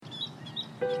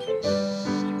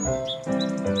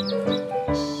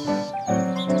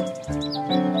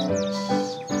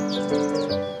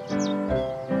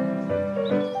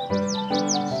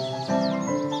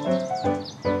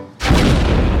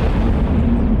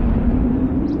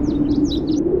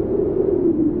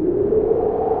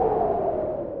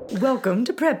Welcome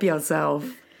to Prep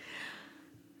Yourself.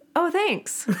 Oh,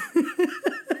 thanks.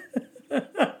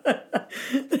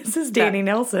 This is Danny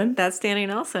Nelson. That's Danny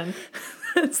Nelson.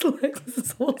 That's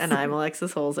Alexis Holzer. And I'm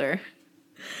Alexis Holzer.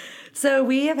 So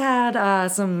we have had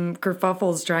some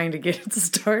kerfuffles trying to get it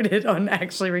started on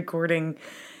actually recording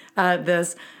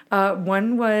this.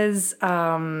 One was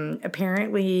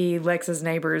apparently Lex's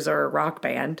neighbors are a rock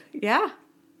band. Yeah.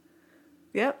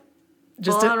 Yep.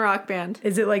 Just Full-on rock band.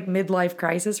 Is it like midlife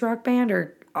crisis rock band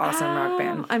or awesome rock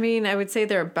band? I mean, I would say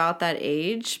they're about that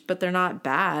age, but they're not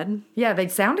bad. Yeah, they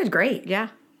sounded great. Yeah.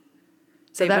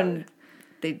 So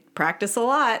they practice a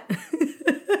lot.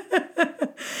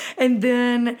 And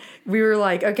then we were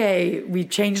like, okay, we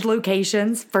changed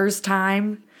locations, first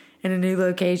time in a new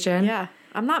location. Yeah.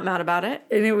 I'm not mad about it.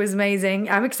 And it was amazing.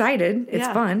 I'm excited. It's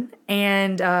fun.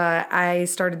 And I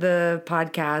started the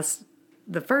podcast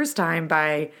the first time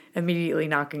by immediately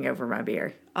knocking over my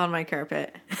beer. On my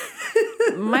carpet.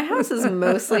 My house is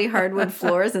mostly hardwood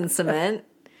floors and cement.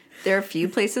 There are a few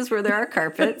places where there are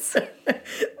carpets.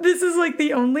 This is like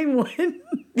the only one.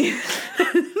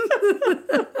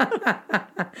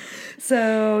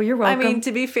 So you're welcome. I mean,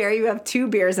 to be fair, you have 2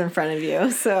 beers in front of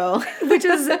you, so.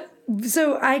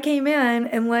 So I came in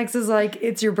and Lex is like,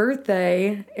 it's your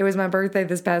birthday. It was my birthday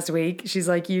this past week. She's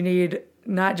like, you need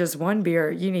not just 1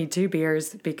 beer, you need 2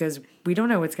 beers because we don't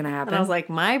know what's going to happen. And I was like,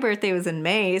 my birthday was in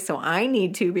May, so I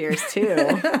need 2 beers too.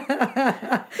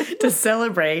 To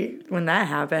celebrate when that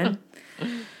happened.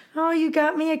 Oh, you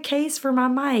got me a case for my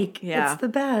mic. Yeah. It's the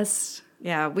best.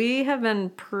 Yeah, we have been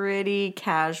pretty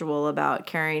casual about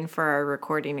caring for our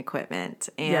recording equipment.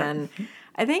 And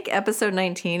I think episode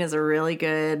 19 is a really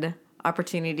good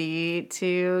opportunity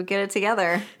to get it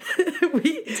together.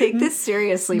 Take this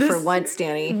seriously for once,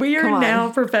 Danny. We are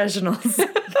now professionals.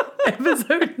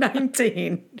 Episode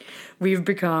 19. We've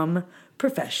become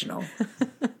professional.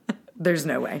 There's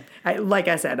no way. Like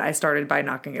I said, I started by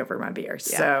knocking over my beer.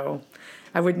 Yeah. So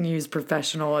I wouldn't use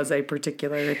professional as a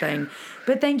particular thing.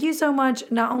 But thank you so much,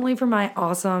 not only for my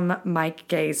awesome mic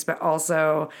case, but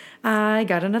also I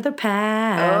got another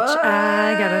patch. Oh.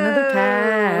 I got another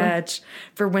patch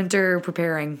for winter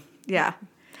preparing. Yeah.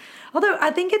 Although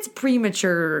I think it's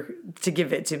premature to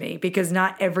give it to me because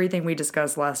not everything we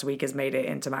discussed last week has made it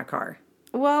into my car.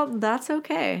 Well, that's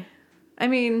okay. I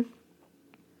mean,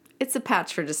 it's a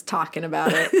patch for just talking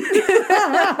about it.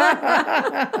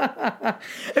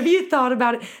 Have you thought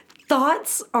about it?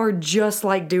 Thoughts are just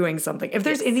like doing something. If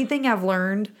there's anything I've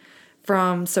learned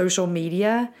from social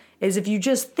media is if you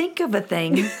just think of a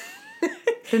thing,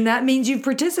 then that means you've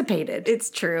participated. It's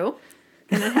true.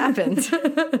 And it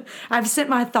happened. I've sent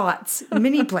my thoughts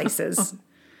many places.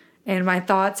 And my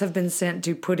thoughts have been sent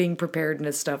to putting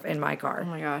preparedness stuff in my car. Oh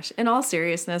my gosh. In all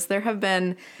seriousness, there have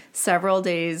been several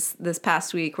days this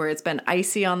past week where it's been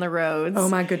icy on the roads. Oh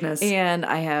my goodness. And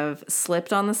I have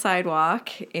slipped on the sidewalk.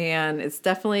 And it's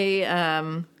definitely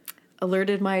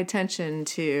alerted my attention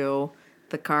to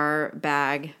the car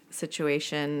bag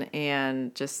situation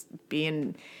and just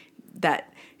being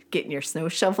that... getting your snow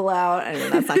shovel out. I mean,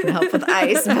 that's not going to help with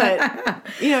ice, but,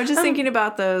 just thinking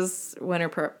about those winter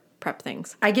prep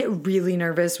things. I get really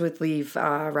nervous with Leaf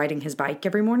riding his bike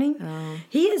every morning. Oh.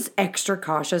 He is extra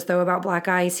cautious, though, about black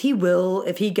ice. He will,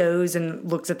 if he goes and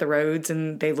looks at the roads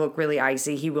and they look really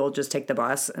icy, he will just take the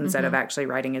bus instead of actually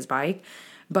riding his bike.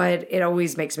 But it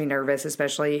always makes me nervous,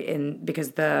 especially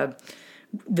because the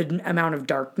amount of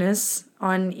darkness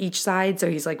on each side. So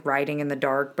he's like riding in the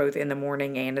dark, both in the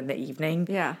morning and in the evening.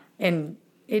 Yeah. And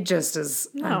it just is,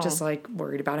 I'm just like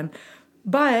worried about him.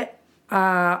 But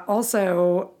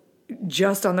also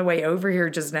just on the way over here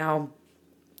just now,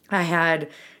 I had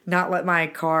not let my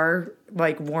car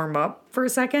like warm up for a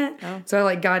second. Oh. So I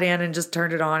like got in and just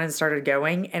turned it on and started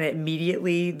going. And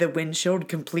immediately the windshield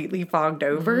completely fogged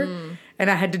over. Mm. And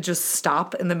I had to just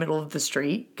stop in the middle of the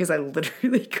street because I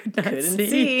literally couldn't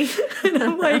see. And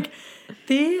I'm like,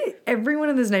 everyone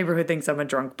in this neighborhood thinks I'm a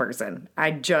drunk person.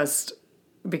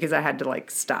 Because I had to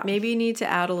like stop. Maybe you need to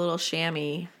add a little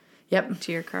chamois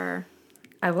to your car.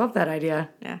 I love that idea.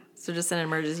 Yeah. So just in an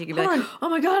emergency, you can be like, oh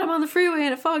my God, I'm on the freeway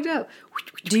and it fogged up.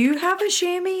 Do you have a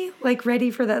chamois like ready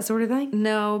for that sort of thing?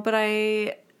 No, but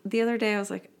the other day I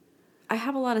was like, I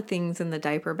have a lot of things in the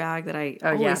diaper bag that I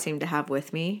always seem to have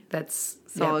with me. That's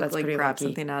I'll like pretty grab lucky.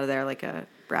 something out of there, like a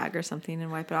rag or something,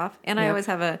 and wipe it off. And I always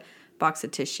have a box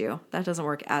of tissue. That doesn't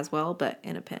work as well, but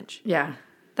in a pinch. Yeah.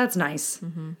 That's nice.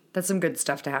 Mm-hmm. That's some good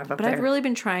stuff to have up there. But I've really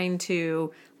been trying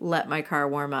to let my car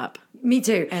warm up. Me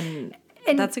too. And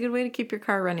that's a good way to keep your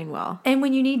car running well. And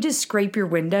when you need to scrape your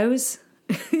windows,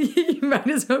 you might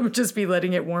as well just be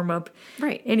letting it warm up.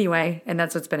 Right. Anyway, and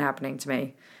that's what's been happening to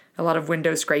me. A lot of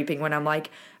window scraping when I'm like,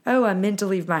 oh, I meant to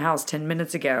leave my house 10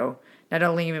 minutes ago. Not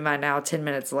only am I now 10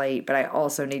 minutes late, but I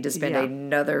also need to spend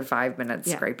another 5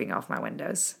 minutes scraping off my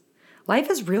windows. Life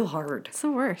is real hard. It's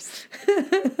the worst.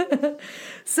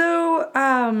 So,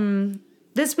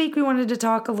 this week we wanted to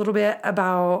talk a little bit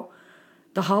about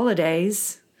the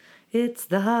holidays. It's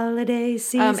the holiday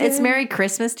season. It's Merry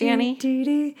Christmas, Danny.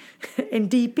 And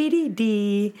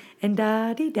dee-dee-dee and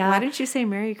da-dee-da. Why didn't you say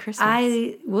Merry Christmas?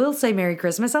 I will say Merry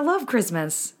Christmas. I love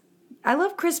Christmas. I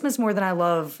love Christmas more than I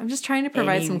love I'm just trying to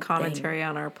provide some commentary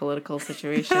on our political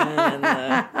situation. And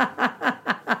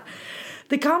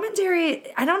the commentary,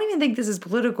 I don't even think this is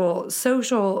political.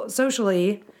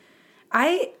 Socially,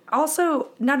 I also,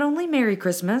 not only Merry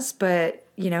Christmas, but,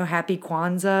 Happy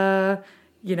Kwanzaa,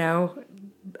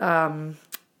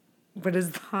 what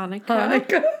is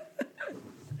Hanukkah?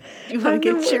 You want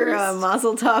to get your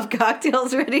Mazel Tov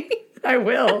cocktails ready? I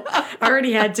will. I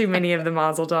already had too many of the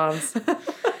Mazel Tovs.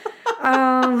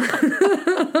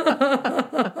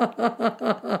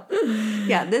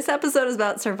 Yeah, this episode is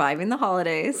about surviving the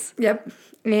holidays. Yep.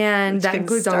 And that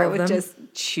includes all of them. Start with just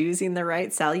choosing the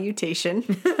right salutation.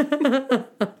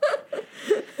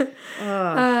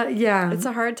 Yeah. It's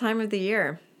a hard time of the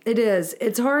year. It is.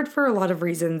 It's hard for a lot of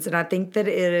reasons. And I think that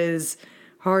it is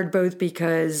hard both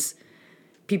because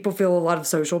people feel a lot of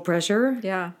social pressure.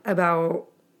 Yeah. About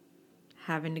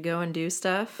having to go and do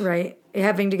stuff. Right.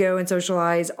 Having to go and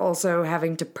socialize, also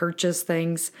having to purchase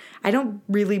things. I don't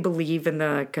really believe in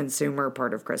the consumer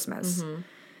part of Christmas. Mm-hmm.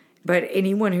 But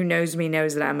anyone who knows me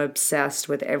knows that I'm obsessed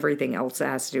with everything else that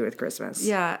has to do with Christmas.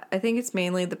 Yeah, I think it's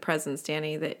mainly the presents,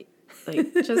 Danny, that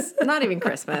just not even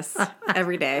Christmas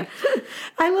every day.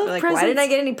 I love presents. Why didn't I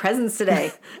get any presents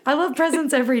today? I love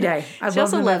presents every day. She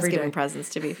also loves giving presents,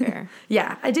 to be fair.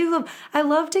 Yeah, I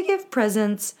love to give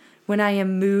presents when I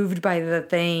am moved by the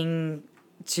thing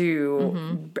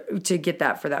to get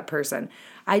that for that person.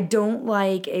 I don't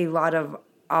like a lot of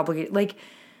obligation.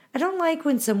 I don't like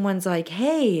when someone's like,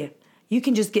 hey, you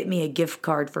can just get me a gift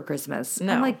card for Christmas.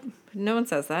 No. I'm like, no one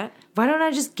says that. Why don't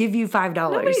I just give you $5?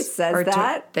 Nobody says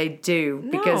that. They do.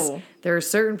 No. Because there are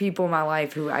certain people in my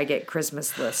life who I get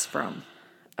Christmas lists from.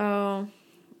 Oh,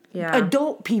 yeah.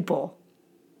 Adult people.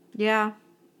 Yeah.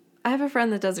 I have a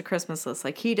friend that does a Christmas list.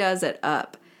 He does it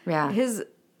up. Yeah. His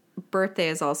birthday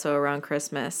is also around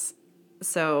Christmas.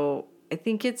 So I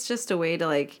think it's just a way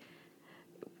to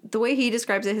the way he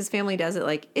describes it, his family does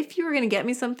it if you were going to get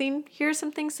me something, here's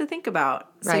some things to think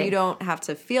about. So you don't have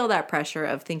to feel that pressure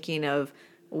of thinking of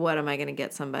what am I going to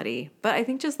get somebody. But I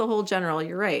think just the whole general,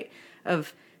 you're right,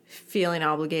 of feeling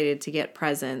obligated to get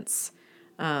presents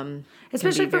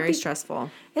especially can be very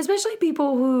stressful. Especially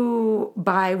people who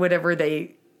buy whatever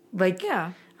they like.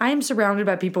 Yeah. I am surrounded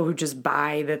by people who just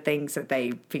buy the things that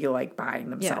they feel like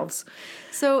buying themselves. Yeah.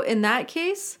 So in that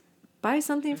case, buy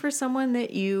something for someone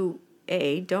that you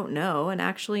don't know and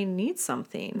actually need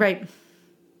something. Right.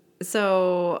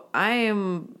 So I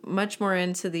am much more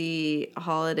into the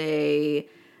holiday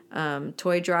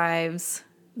toy drives.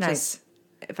 Nice. Just,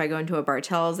 if I go into a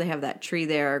Bartell's, they have that tree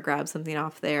there, grab something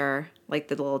off there, the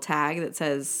little tag that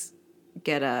says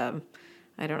get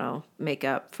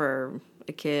makeup for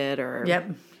a kid or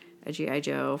a G.I.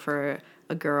 Joe for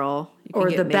a girl. Or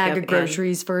the bag of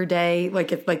groceries for a day, the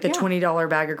 $20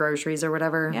 bag of groceries or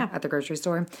whatever at the grocery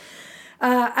store.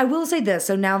 I will say this.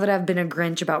 So now that I've been a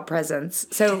Grinch about presents,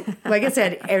 so like I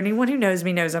said, anyone who knows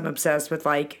me knows I'm obsessed with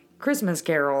Christmas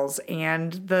carols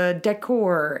and the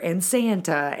decor and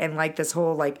Santa and this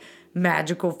whole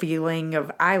magical feeling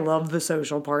of I love the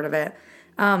social part of it.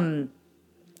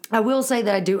 I will say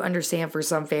that I do understand for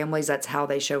some families that's how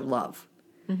they show love.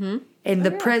 Mm-hmm. And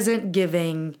the present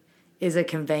giving is a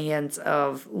conveyance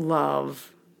of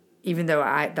love, even though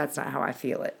that's not how I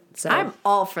feel it. So I'm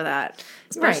all for that,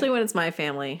 especially when it's my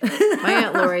family. My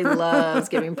Aunt Lori loves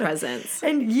giving presents.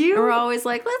 And we're always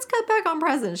like, let's cut back on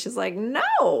presents. She's like,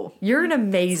 no. You're an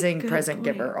amazing present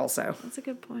giver also. That's a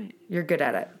good point. You're good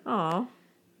at it. Aw.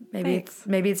 Maybe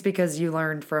it's because you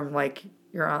learned from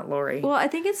your Aunt Lori. Well, I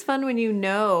think it's fun when you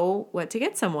know what to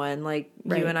get someone.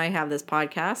 You and I have this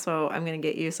podcast, so I'm going to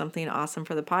get you something awesome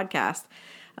for the podcast.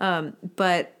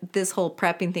 But this whole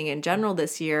prepping thing in general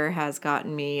this year has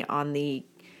gotten me on the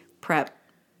prep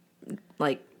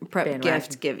bandwagon.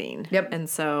 gift giving. Yep. And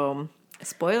so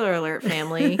Spoiler alert,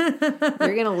 family.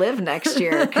 You're going to live next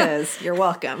year because you're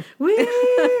welcome. Woo!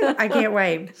 I can't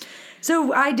wait.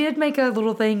 So I did make a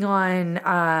little thing on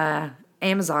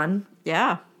Amazon.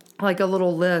 Yeah. Like a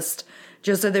little list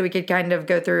just so that we could kind of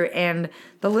go through. And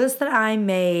the list that I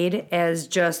made as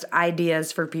just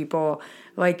ideas for people,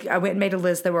 like I went and made a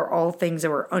list that were all things that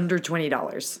were under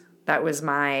 $20. That was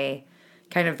my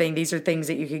kind of thing. These are things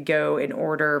that you could go and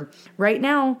order right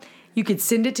now. You could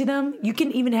send it to them. You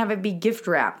can even have it be gift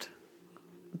wrapped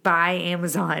by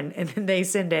Amazon and then they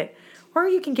send it. Or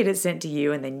you can get it sent to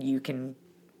you and then you can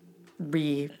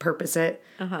repurpose it.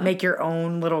 Make your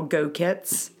own little go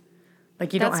kits.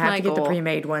 Like you don't have to get the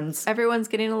pre-made ones. Everyone's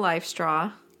getting a Life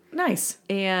Straw. Nice.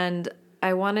 And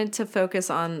I wanted to focus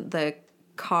on the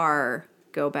car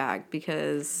go bag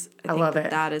because I love think it.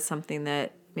 That is something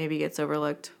that maybe gets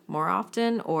overlooked more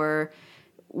often or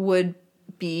would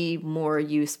be more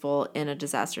useful in a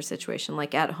disaster situation.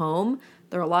 Like at home,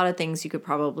 there are a lot of things you could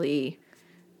probably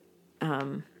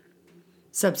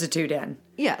substitute in.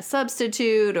 Yeah,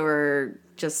 substitute or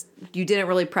just you didn't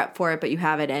really prep for it, but you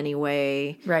have it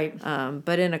anyway. Right.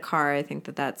 But in a car, I think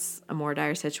that's a more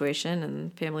dire situation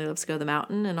and family lives to go to the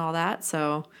mountain and all that.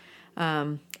 So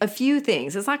a few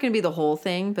things. It's not going to be the whole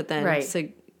thing, but then right. So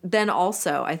then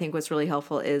also, I think what's really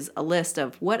helpful is a list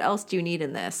of what else do you need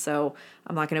in this. So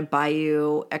I'm not going to buy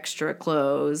you extra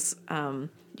clothes.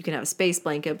 You can have a space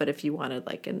blanket, but if you wanted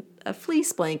like a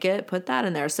fleece blanket, put that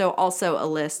in there. So also a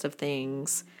list of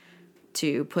things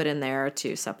to put in there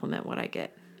to supplement what I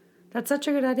get. That's such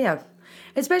a good idea.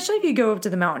 Especially if you go up to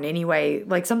the mountain anyway.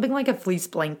 Like something like a fleece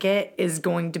blanket is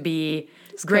going to be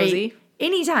just great cozy.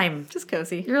 Anytime. Just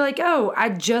cozy. You're like, oh, I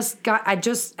just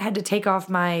had to take off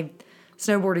my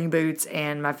snowboarding boots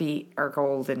and my feet are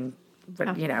cold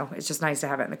but you know, it's just nice to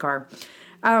have it in the car.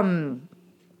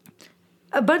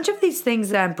 A bunch of these things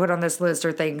that I put on this list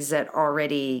are things that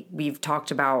already we've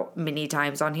talked about many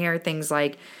times on here. Things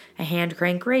like a hand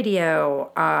crank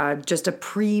radio, just a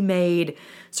pre-made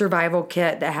survival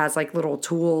kit that has like little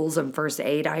tools and first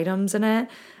aid items in it.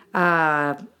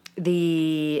 A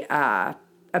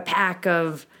pack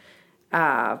of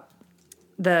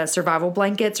the survival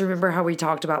blankets. Remember how we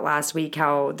talked about last week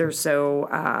how they're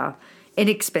so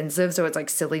inexpensive, so it's like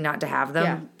silly not to have them.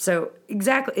 Yeah. So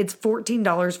exactly, it's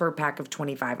 $14 for a pack of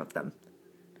 25 of them.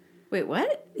 Wait,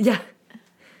 what? Yeah.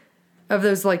 Of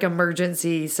those like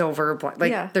emergency silver,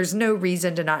 there's no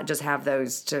reason to not just have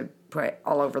those to put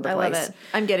all over the place. I love it.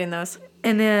 I'm getting those.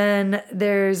 And then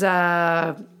there's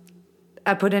I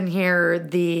put in here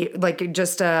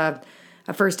just a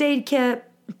first aid kit.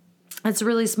 It's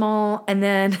really small. And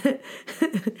then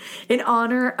in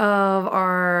honor of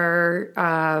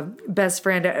our best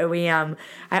friend at OEM,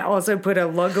 I also put a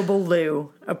luggable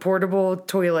loo, a portable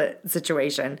toilet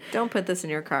situation. Don't put this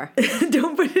in your car.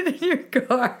 Don't put it in your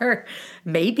car.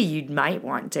 Maybe you might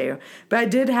want to. But I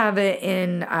did have it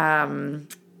in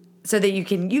so that you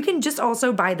can just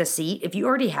also buy the seat. If you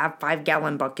already have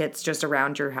 5-gallon buckets just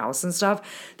around your house and stuff,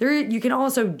 you can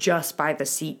also just buy the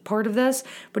seat part of this.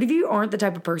 But if you aren't the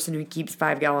type of person who keeps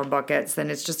 5-gallon buckets,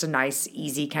 then it's just a nice,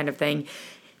 easy kind of thing.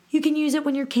 You can use it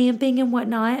when you're camping and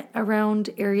whatnot around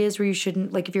areas where you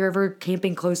shouldn't, like if you're ever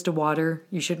camping close to water,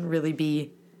 you shouldn't really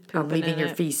be leaving your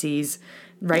feces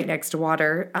right next to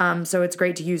water. So it's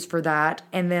great to use for that.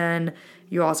 And then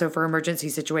you also for emergency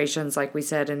situations, like we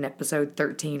said in episode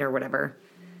 13 or whatever.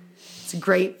 It's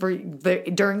great for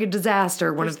during a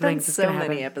disaster. One of the things that's going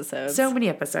to happen. So many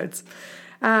episodes.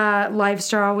 Life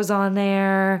Straw was on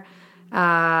there.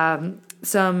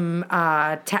 Some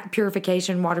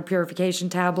water purification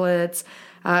tablets,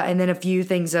 and then a few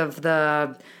things of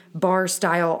the bar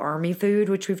style army food,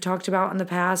 which we've talked about in the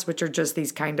past, which are just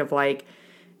these kind of like,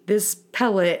 this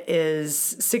pellet is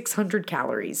 600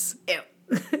 calories. Ew.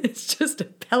 It's just a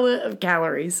pellet of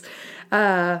calories.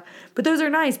 But those are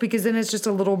nice because then it's just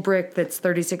a little brick that's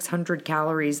 3,600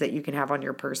 calories that you can have on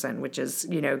your person, which is,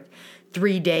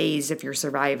 3 days if you're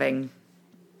surviving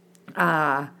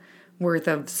worth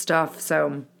of stuff.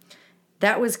 So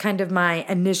that was kind of my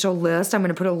initial list. I'm going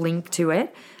to put a link to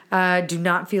it. Do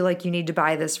not feel like you need to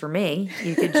buy this for me.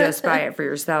 You could just buy it for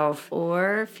yourself.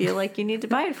 Or feel like you need to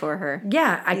buy it for her.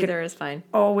 Yeah. Either is fine.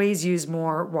 Always use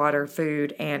more water,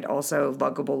 food, and also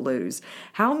luggable loos.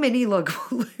 How many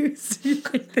luggable loos do you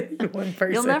think that you one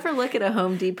person? You'll never look at a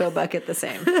Home Depot bucket the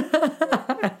same.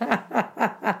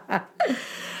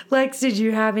 Lex, did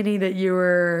you have any that you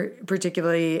were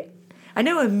particularly... I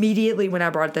know immediately when I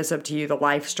brought this up to you, the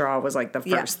Life Straw was like the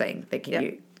first thing that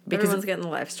you... Because everyone's getting the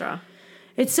Life Straw.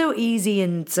 It's so easy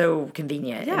and so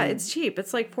convenient. Yeah, it's cheap.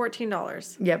 It's like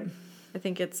 $14. Yep. I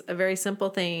think it's a very simple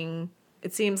thing.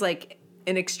 It seems like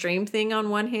an extreme thing on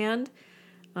one hand,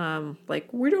 Like,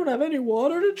 we don't have any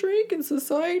water to drink in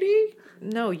society.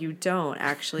 No, you don't,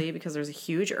 actually, because there's a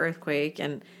huge earthquake.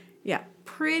 And, yeah,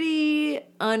 pretty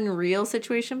unreal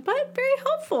situation, but very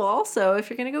helpful also if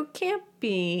you're going to go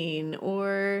camping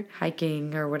or...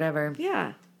 hiking or whatever.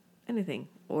 Yeah, anything.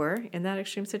 Or, in that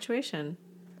extreme situation,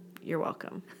 you're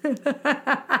welcome.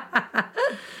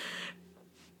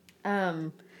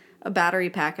 A battery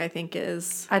pack, I think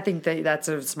that's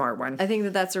a smart one. I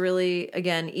think that's a really,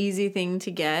 again, easy thing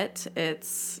to get.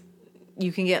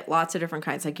 You can get lots of different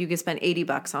kinds. Like, you could spend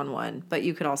 $80 on one, but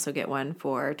you could also get one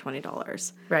for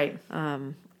 $20. Right.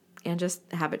 And just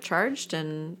have it charged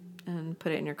and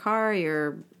put it in your car,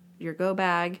 your go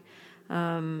bag.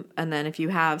 And then if you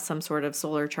have some sort of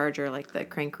solar charger, like the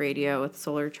crank radio with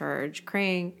solar charge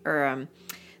crank, or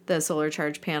the solar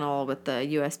charge panel with the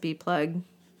USB plug,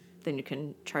 then you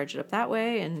can charge it up that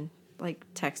way and like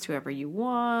text whoever you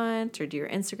want or do your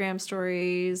Instagram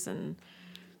stories and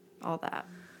all that.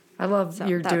 I love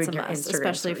you're doing your must, Instagram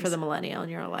especially stories. for the millennial in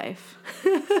your life.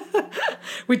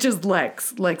 Which is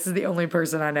Lex. Lex is the only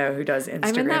person I know who does Instagram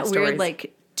stories. I'm in that weird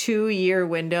like 2-year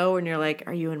window when you're like,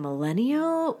 are you a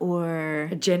millennial or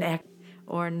a Gen X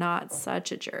or not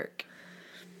such a jerk?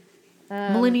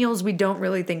 Millennials, we don't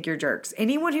really think you're jerks.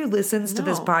 Anyone who listens to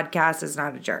this podcast is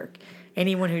not a jerk.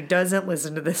 Anyone who doesn't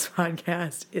listen to this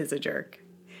podcast is a jerk.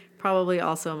 Probably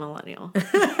also a millennial.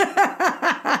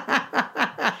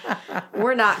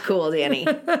 We're not cool, Danny.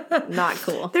 Not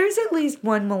cool. There's at least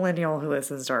one millennial who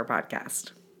listens to our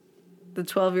podcast. The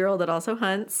 12-year-old that also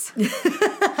hunts.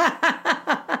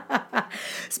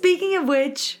 Speaking of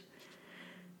which,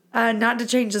 not to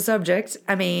change the subject,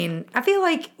 I mean, I feel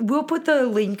like we'll put the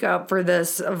link up for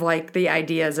this of like the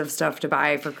ideas of stuff to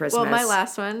buy for Christmas. Well, my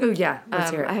last one. Oh, yeah.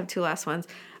 Let's hear it. I have 2 last ones.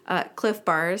 Cliff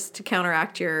Bars to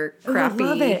counteract your crappy... I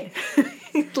love it.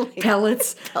 like,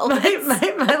 pellets.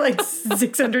 My like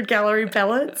 600 calorie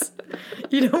pellets.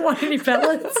 You don't want any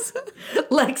pellets?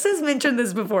 Lex has mentioned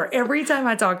this before. Every time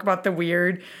I talk about the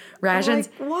weird rations.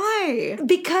 Like, why?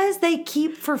 Because they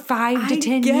keep for 5 to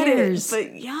 10 years.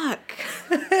 But yuck.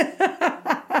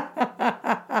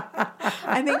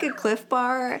 I think a Cliff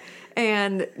Bar,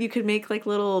 and you could make like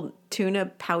little tuna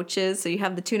pouches. So you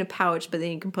have the tuna pouch, but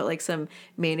then you can put like some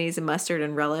mayonnaise and mustard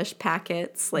and relish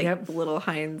packets, like little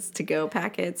Heinz to-go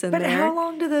packets in there. But how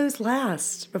long do those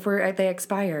last before they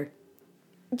expire?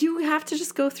 You have to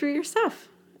just go through your stuff.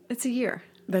 It's a year.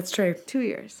 That's true. 2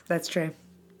 years. That's true.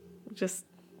 Just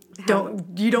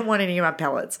you don't want any of my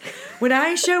pellets. When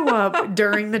I show up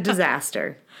during the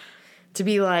disaster to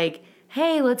be like,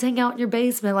 hey, let's hang out in your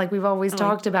basement like we've always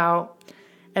talked about,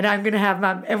 and I'm gonna have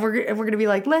we're gonna be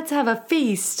like, let's have a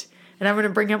feast, and I'm gonna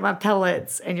bring up my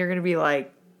pellets, and you're gonna be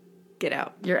like, get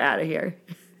out. You're out of here.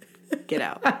 Get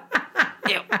out.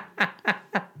 Ew.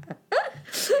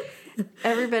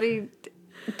 Everybody,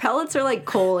 pellets are like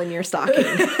coal in your stocking.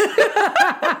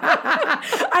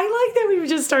 I like that we've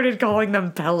just started calling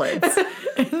them pellets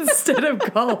instead of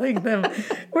calling them.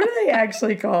 What are they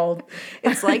actually called?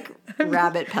 It's like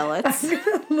rabbit pellets.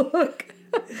 Look.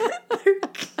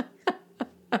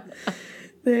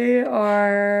 They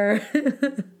are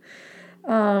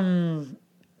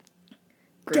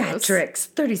Gatrix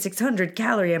 3600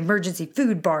 calorie emergency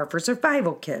food bar for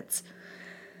survival kits.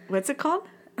 What's it called?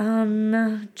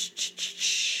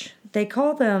 They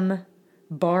call them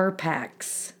bar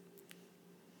packs.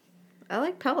 I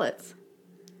like pellets.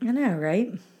 I know,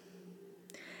 right?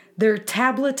 They're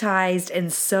tabletized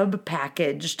and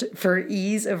sub-packaged for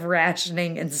ease of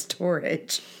rationing and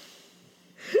storage.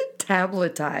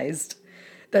 Tabletized.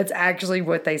 That's actually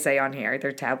what they say on here.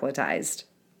 They're tabletized.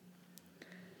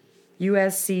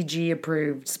 USCG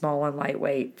approved, small and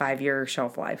lightweight, 5-year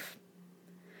shelf life.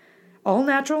 All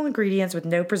natural ingredients with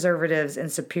no preservatives and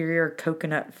superior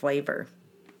coconut flavor.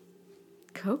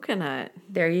 Coconut?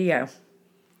 There you go.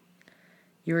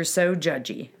 You were so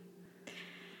judgy.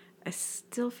 I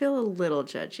still feel a little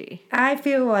judgy. I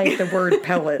feel like the word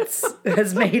pellets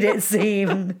has made it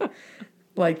seem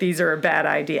like these are a bad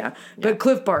idea. Yeah. But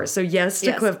Cliff Bars. So yes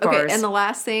to Cliff Bars. Okay, and the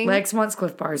last thing. Lex wants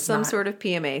Cliff Bars. Some sort of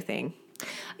PMA thing.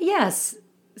 Yes.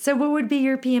 So what would be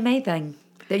your PMA thing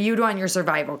that you'd want in your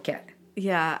survival kit?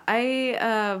 Yeah, I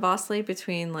vacillate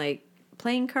between like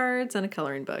playing cards and a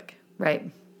coloring book.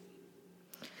 Right.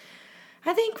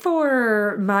 I think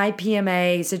for my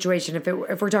PMA situation,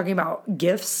 if we're talking about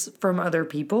gifts from other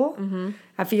people,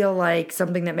 I feel like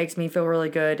something that makes me feel really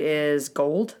good is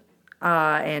gold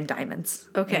and diamonds.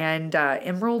 Okay. And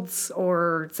emeralds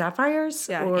or sapphires.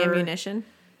 Yeah, or ammunition.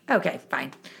 Okay,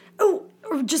 fine. Oh,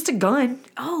 or just a gun.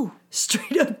 Oh,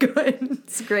 straight up gun.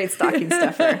 It's a great stocking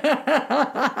stuffer.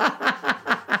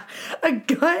 A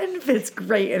gun fits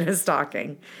great in a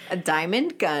stocking. A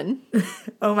diamond gun.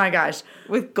 Oh my gosh.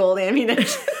 With gold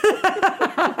ammunition.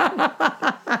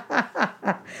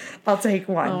 I'll take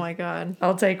one. Oh my God.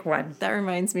 I'll take one. That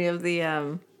reminds me of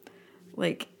the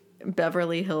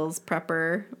Beverly Hills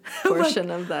prepper portion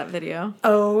of that video.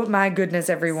 Oh my goodness,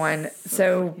 everyone.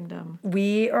 So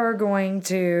we are going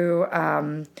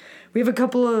to, we have a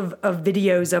couple of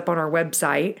videos up on our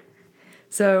website.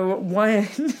 So one,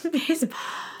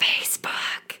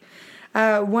 Facebook.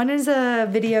 One is a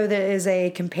video that is a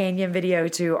companion video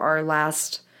to our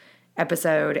last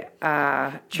episode.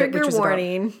 Trigger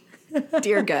warning.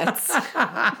 Deer guts.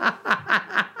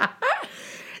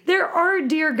 There are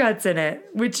deer guts in it,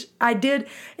 which I did.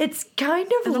 It's kind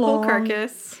of and the long. Whole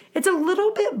carcass. It's a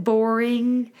little bit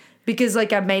boring because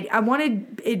I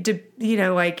wanted it to,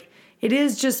 it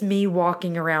is just me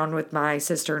walking around with my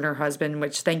sister and her husband,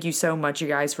 which thank you so much, you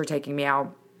guys, for taking me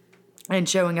out and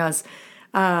showing us.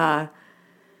 But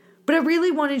I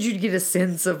really wanted you to get a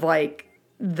sense of we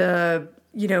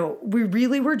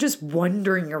really were just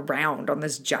wandering around on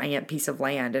this giant piece of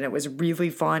land, and it was really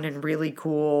fun and really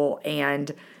cool.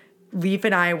 And Leaf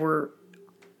and I were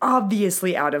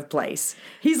obviously out of place.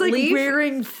 He's Leaf?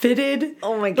 Wearing fitted.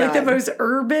 Oh my God. Like the most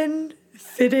urban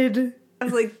fitted. I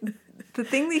was like, the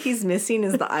thing that he's missing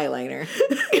is the eyeliner.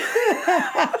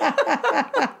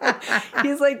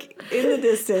 He's in the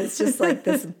distance, just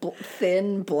this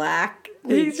thin black.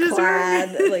 He's just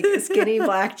clad, skinny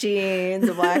black jeans,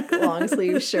 a black long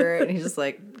sleeve shirt, and he's just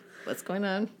like, what's going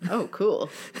on? Oh, cool.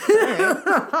 All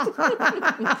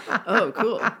right. Oh,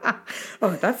 cool.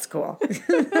 Oh, that's cool.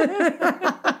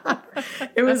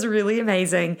 It was really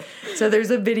amazing. So there's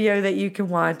a video that you can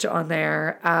watch on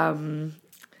there.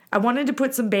 I wanted to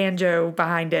put some banjo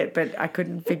behind it, but I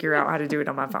couldn't figure out how to do it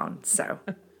on my phone. So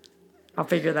I'll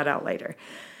figure that out later.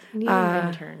 I need an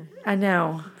intern. I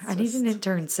know. I need an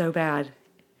intern so bad.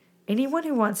 Anyone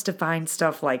who wants to find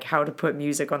stuff like how to put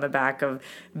music on the back of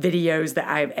videos that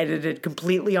I've edited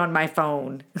completely on my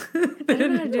phone. I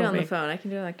don't know how to do it on the phone. I can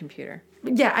do it on the computer.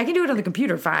 Yeah, I can do it on the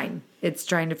computer fine. It's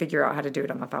trying to figure out how to do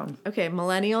it on my phone. Okay,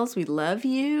 millennials, we love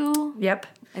you. Yep.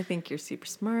 I think you're super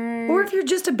smart. Or if you're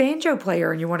just a banjo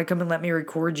player and you want to come and let me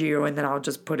record you, and then I'll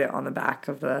just put it on the back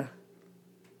of the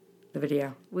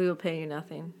video. We will pay you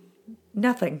nothing.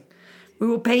 Nothing. We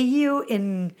will pay you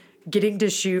in getting to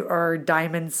shoot our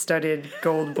diamond-studded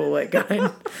gold bullet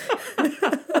gun.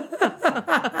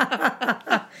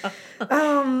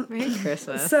 Merry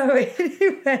Christmas. So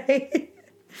anyway,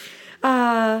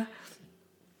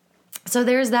 so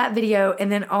there's that video,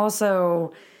 and then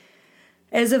also,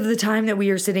 as of the time that we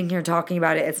are sitting here talking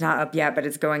about it, it's not up yet, but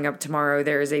it's going up tomorrow.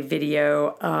 There is a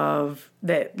video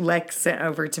that Lex sent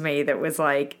over to me that was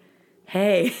like,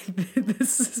 hey,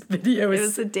 this video is... It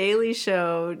was a Daily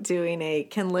Show doing a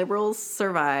Can Liberals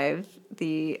Survive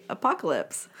the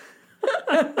Apocalypse?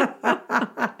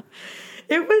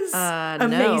 It was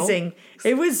amazing. No.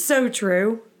 It was so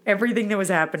true. Everything that was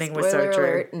happening was so true.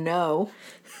 Alert, no.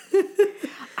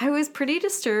 I was pretty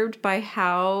disturbed by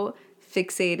how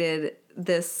fixated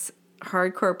this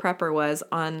hardcore prepper was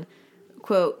on,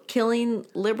 quote, killing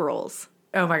liberals.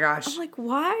 Oh my gosh. I'm like,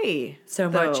 why? So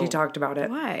much he talked about it.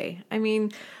 Why? I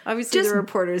mean, obviously the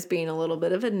reporter's being a little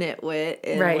bit of a nitwit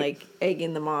and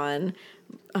egging them on.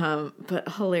 But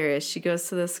hilarious. She goes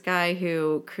to this guy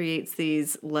who creates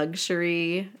these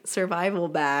luxury survival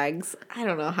bags. I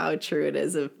don't know how true it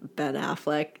is if Ben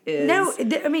Affleck is. No,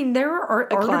 I mean, there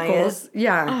are articles.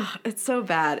 Yeah. Oh, it's so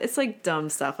bad. It's like dumb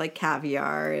stuff like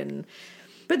caviar and.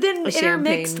 But then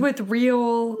intermixed with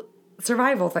real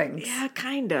survival things. Yeah,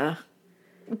 kinda.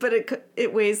 But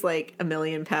it weighs like 1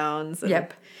 million pounds. And,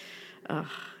 yep.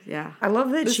 Yeah. I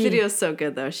love that this video is so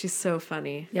good, though. She's so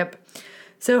funny. Yep.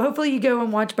 So hopefully you go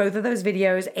and watch both of those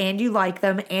videos, and you like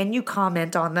them, and you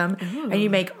comment on them, and you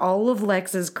make all of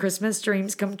Lex's Christmas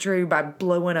dreams come true by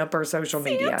blowing up our social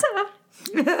media.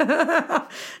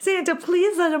 Santa,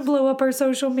 please let him blow up our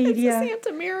social media. It's a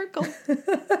Santa miracle.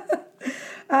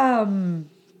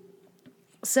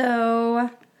 So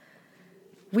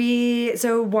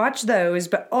watch those,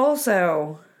 but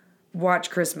also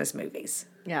watch Christmas movies.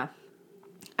 Yeah.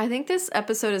 I think this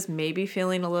episode is maybe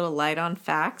feeling a little light on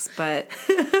facts, but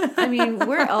I mean,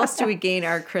 where else do we gain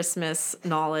our Christmas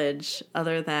knowledge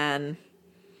other than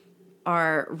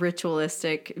our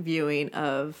ritualistic viewing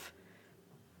of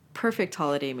perfect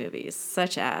holiday movies,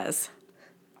 such as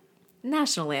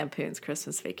National Lampoon's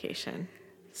Christmas Vacation?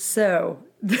 So,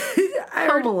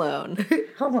 Home Alone.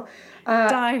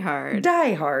 Die Hard.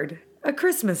 Die Hard. A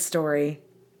Christmas Story.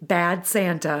 Bad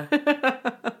Santa.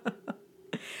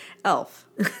 Elf.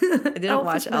 I didn't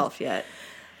watch Elf yet.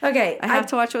 Okay. I have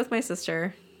to watch it with my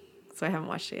sister, so I haven't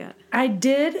watched it yet. I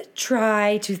did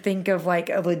try to think of like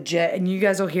a legit, and you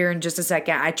guys will hear in just a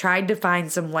second, I tried to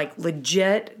find some like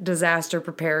legit disaster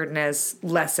preparedness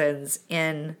lessons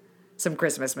in some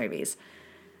Christmas movies.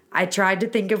 I tried to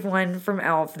think of one from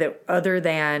Elf that other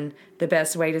than the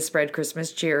best way to spread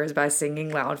Christmas cheer is by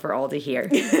singing loud for all to hear.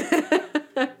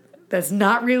 That's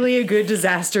not really a good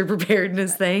disaster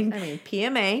preparedness thing. I mean,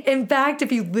 PMA. In fact,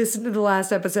 if you listen to the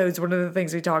last episodes, one of the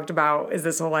things we talked about is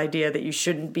this whole idea that you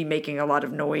shouldn't be making a lot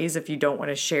of noise if you don't want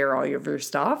to share all of your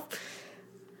stuff.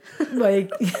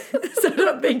 Like, so I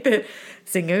don't think that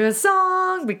singing a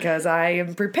song because I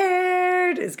am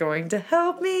prepared is going to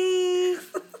help me.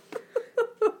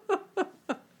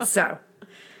 So,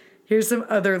 here's some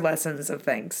other lessons of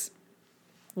things.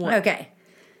 What? Okay.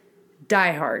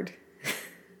 Die Hard.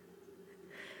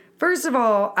 First of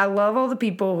all, I love all the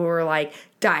people who are like,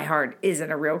 Die Hard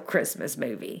isn't a real Christmas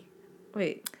movie.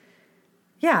 Wait.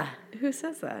 Yeah. Who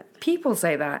says that? People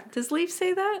say that. Does Leaf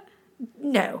say that?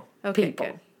 No. Okay, people.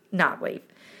 good. Not Leaf.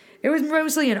 It was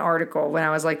mostly an article when I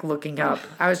was like looking up.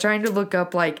 I was trying to look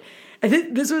up like,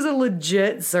 this was a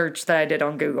legit search that I did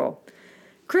on Google.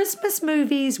 Christmas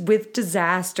movies with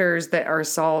disasters that are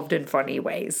solved in funny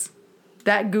ways.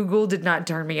 That Google did not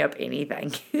turn me up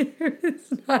anything.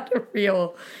 It's not a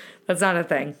real... That's not a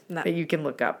thing that you can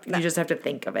look up. No. You just have to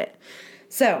think of it.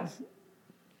 So,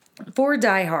 for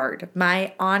Die Hard,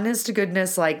 my honest to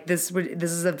goodness, like this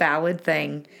is a valid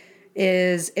thing,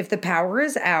 is if the power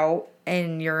is out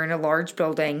and you're in a large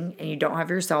building and you don't have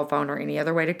your cell phone or any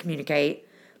other way to communicate,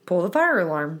 pull the fire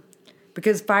alarm.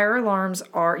 Because fire alarms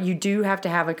you do have to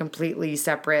have a completely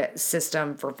separate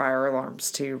system for fire alarms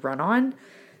to run on.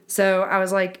 So I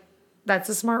was like, that's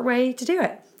a smart way to do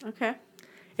it. Okay.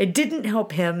 It didn't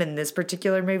help him in this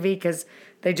particular movie because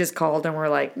they just called and were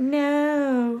like,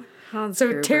 no. Hans so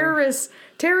Gruber. terrorist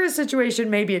situation,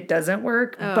 maybe it doesn't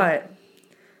work, but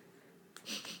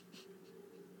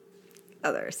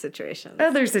other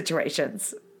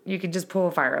situations, you can just pull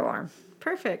a fire alarm.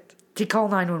 Perfect. To call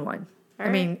 911. I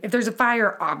mean, if there's a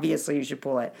fire, obviously you should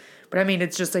pull it. But I mean,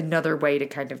 it's just another way to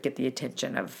kind of get the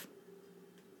attention of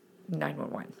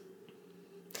 911.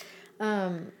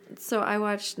 So I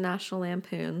watched National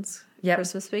Lampoon's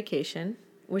Christmas Vacation,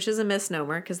 which is a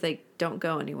misnomer because they don't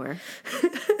go anywhere.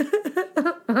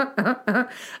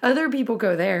 Other people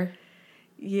go there.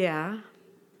 Yeah.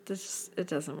 It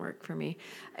doesn't work for me.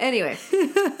 Anyway,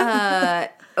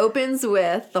 opens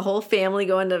with the whole family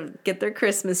going to get their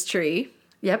Christmas tree.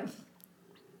 Yep.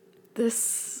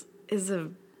 This is hit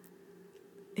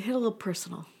a little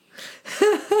personal.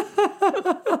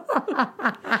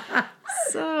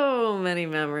 So many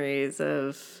memories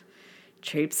of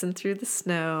traipsing through the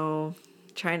snow,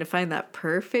 trying to find that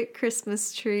perfect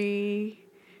Christmas tree,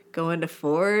 going to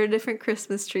 4 different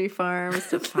Christmas tree farms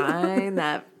to find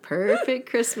that perfect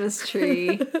Christmas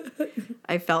tree.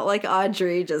 I felt like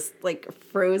Audrey, just like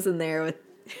frozen there with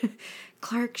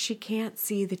Clark. She can't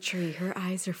see the tree. Her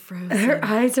eyes are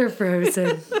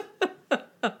frozen.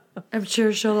 I'm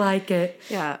sure she'll like it.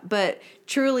 Yeah, but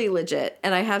truly legit.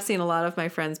 And I have seen a lot of my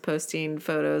friends posting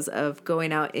photos of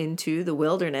going out into the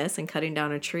wilderness and cutting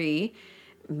down a tree.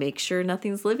 Make sure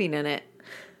nothing's living in it.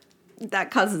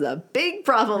 That causes a big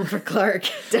problem for Clark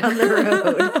down the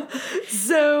road.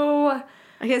 So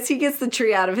I guess he gets the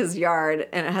tree out of his yard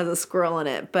and it has a squirrel in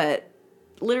it. But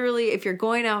literally, if you're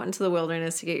going out into the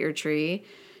wilderness to get your tree,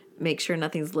 make sure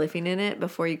nothing's living in it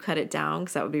before you cut it down,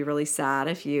 because that would be really sad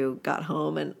if you got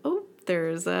home and,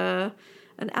 there's an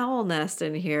owl nest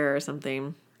in here or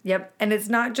something. Yep. And it's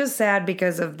not just sad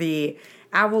because of the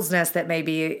owl's nest that may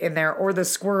be in there or the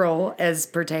squirrel as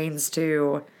pertains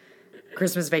to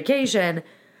Christmas Vacation,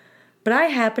 but I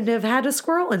happen to have had a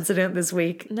squirrel incident this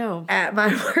week. No. At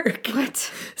my work.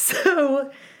 What?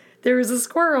 So there was a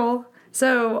squirrel.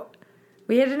 So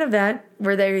we had an event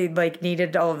where they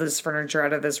needed all of this furniture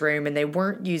out of this room, and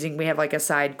we have a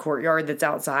side courtyard that's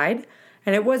outside,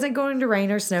 and it wasn't going to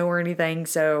rain or snow or anything.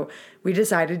 So we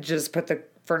decided to just put the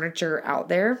furniture out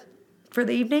there for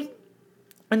the evening.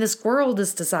 And the squirrel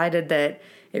just decided that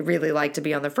it really liked to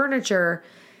be on the furniture.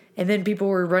 And then people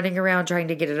were running around trying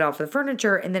to get it off the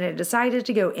furniture, and then it decided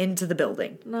to go into the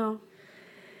building. No.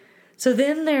 So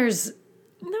then there's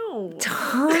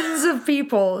tons of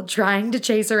people trying to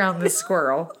chase around this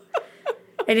squirrel.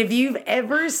 And if you've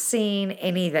ever seen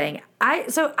anything, I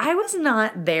was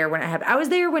not there when it happened. I was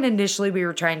there when initially we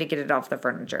were trying to get it off the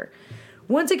furniture.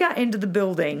 Once it got into the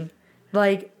building,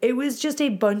 it was just a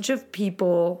bunch of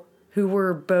people who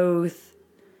were both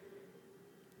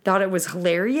thought it was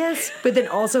hilarious, but then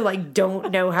also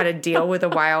don't know how to deal with a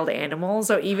wild animal.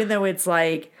 So even though it's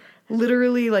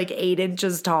literally like 8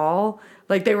 inches tall.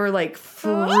 Like they were like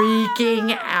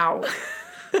freaking out.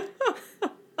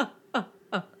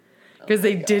 Because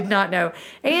they did not know.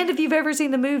 And if you've ever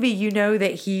seen the movie, you know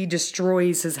that he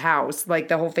destroys his house. Like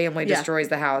the whole family destroys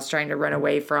the house trying to run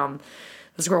away from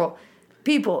the squirrel.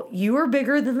 People, you are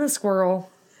bigger than the squirrel.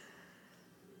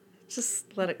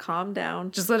 Just let it calm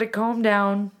down. Just let it calm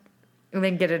down and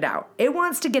then get it out. It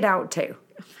wants to get out too.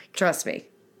 Oh, trust me.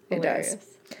 It does.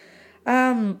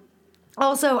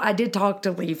 Also, I did talk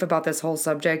to Leaf about this whole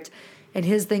subject, and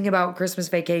his thing about Christmas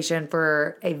vacation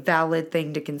for a valid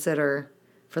thing to consider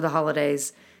for the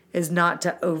holidays is not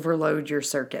to overload your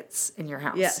circuits in your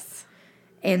house. Yes.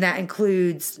 And that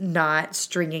includes not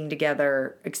stringing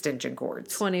together extension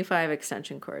cords. 25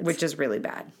 extension cords. Which is really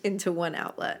bad. Into one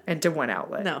outlet.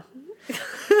 No.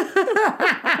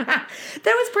 That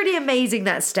was pretty amazing,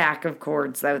 that stack of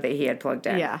cords, though, that he had plugged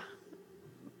in. Yeah.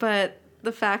 But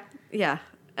the fact, and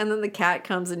then the cat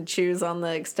comes and chews on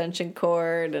the extension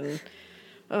cord and,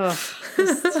 ouchie.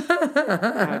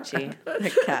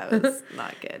 The cat was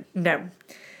not good. No.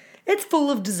 It's full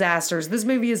of disasters. This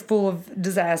movie is full of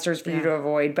disasters for you to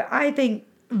avoid, but I think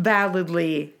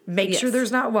validly make sure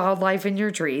there's not wildlife in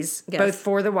your trees, both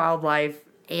for the wildlife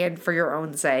and for your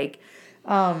own sake.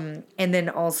 And then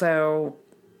also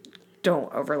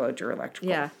don't overload your electrical.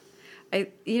 Yeah. A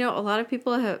lot of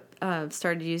people have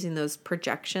started using those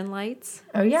projection lights.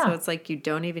 Oh, yeah. So it's like you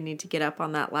don't even need to get up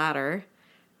on that ladder,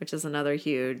 which is another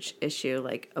huge issue.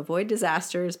 Like, avoid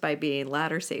disasters by being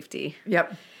ladder safety.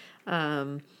 Yep.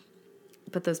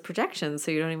 But those projections,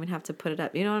 so you don't even have to put it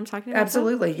up. You know what I'm talking about?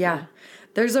 Absolutely, yeah.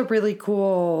 There's a really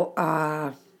cool,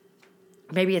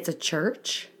 maybe it's a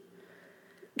church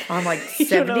on like 70th. You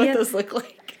don't know what those look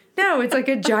like. No, it's like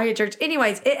a giant church.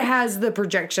 Anyways, it has the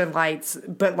projection lights,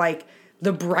 but like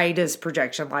the brightest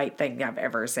projection light thing I've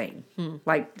ever seen.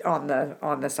 Like on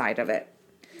the side of it.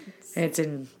 It's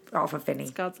off of Finney.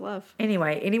 It's God's love.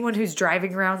 Anyway, anyone who's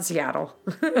driving around Seattle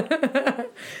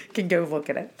can go look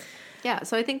at it. Yeah,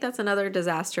 so I think that's another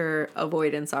disaster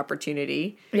avoidance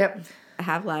opportunity. Yep.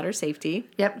 Have ladder safety.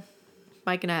 Yep.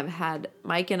 Mike and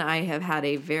I have had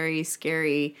a very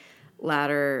scary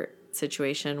ladder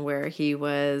situation where he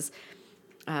was,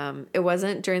 it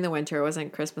wasn't during the winter, it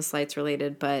wasn't Christmas lights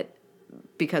related, but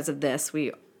because of this,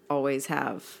 we always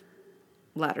have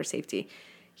ladder safety.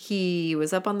 He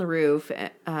was up on the roof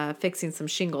fixing some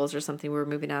shingles or something. We were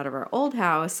moving out of our old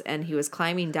house, and he was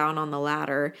climbing down on the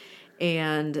ladder,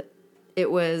 and it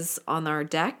was on our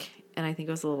deck, and I think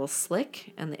it was a little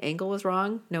slick, and the angle was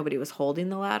wrong. Nobody was holding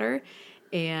the ladder,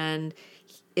 and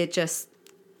it just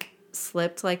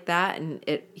slipped like that, and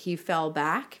he fell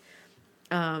back.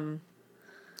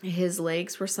 His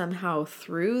legs were somehow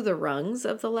through the rungs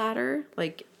of the ladder.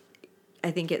 Like,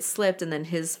 I think it slipped, and then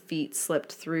his feet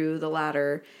slipped through the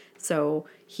ladder, so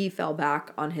he fell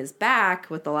back on his back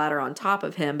with the ladder on top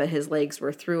of him, but his legs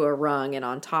were through a rung and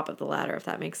on top of the ladder, if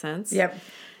that makes sense. Yep.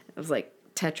 It was like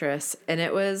Tetris, and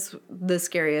it was the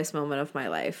scariest moment of my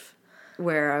life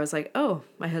where I was like, oh,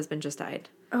 my husband just died.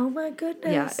 Oh my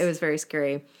goodness. Yeah, it was very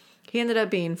scary. He ended up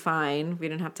being fine. We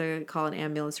didn't have to call an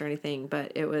ambulance or anything,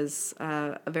 but it was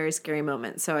a very scary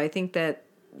moment. So I think that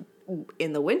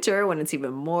in the winter, when it's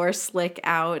even more slick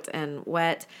out and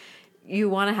wet, you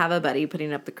want to have a buddy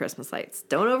putting up the Christmas lights.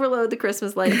 Don't overload the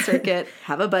Christmas light circuit.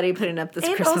 Have a buddy putting up the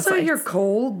Christmas lights. And also, you're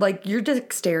cold. Like, your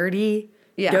dexterity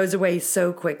goes away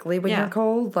so quickly when you're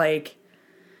cold. Like,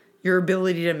 your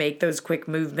ability to make those quick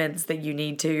movements that you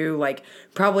need to. Like,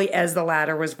 probably as the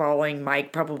ladder was falling,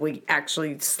 Mike probably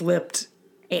actually slipped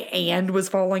and was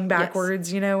falling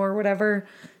backwards, or whatever,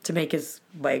 to make his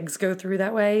legs go through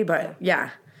that way. But,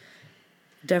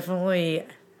 definitely.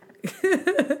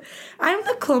 I'm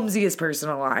the clumsiest person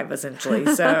alive,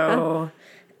 essentially. So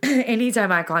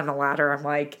anytime I climb a ladder, I'm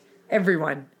like,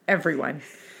 everyone,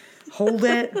 hold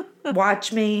it,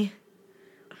 watch me.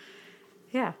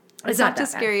 Yeah. It's not to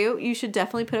scare you. You should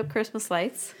definitely put up Christmas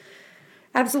lights.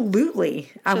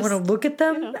 Absolutely. I want to look at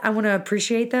them. I want to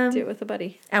appreciate them. Do it with a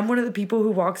buddy. I'm one of the people who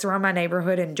walks around my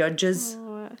neighborhood and judges.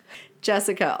 Oh,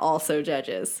 Jessica also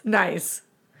judges. Nice.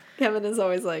 Kevin is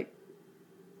always like,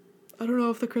 I don't know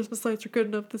if the Christmas lights are good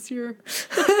enough this year.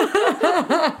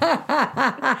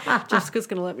 Jessica's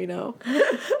going to let me know.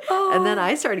 Oh. And then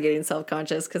I started getting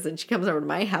self-conscious because then she comes over to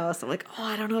my house. I'm like,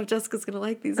 I don't know if Jessica's going to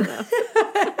like these enough.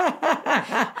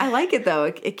 I like it, though.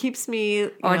 It keeps me...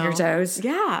 on your toes?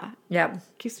 Yeah. Yep.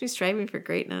 Keeps me striving for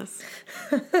greatness.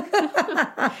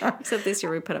 Except this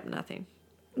year we put up nothing.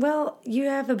 Well, you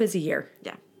have a busy year.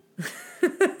 Yeah.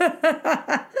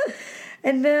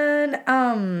 And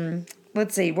then...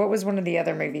 let's see, what was one of the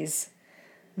other movies?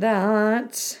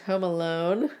 That... Home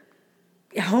Alone.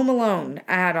 Home Alone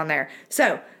I had on there.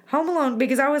 So Home Alone,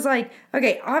 because I was like,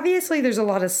 okay, obviously there's a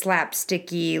lot of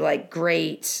slapsticky, like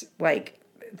great, like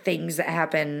things that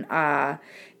happen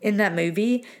in that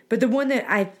movie. But the one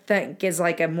that I think is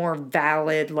like a more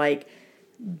valid, like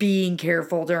being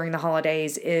careful during the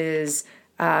holidays is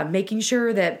making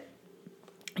sure that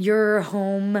your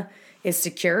home is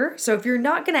secure. So if you're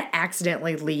not going to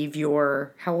accidentally leave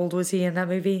how old was he in that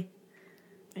movie?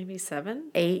 Maybe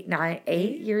 7? 8, 9,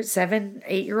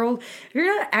 8-year-old. If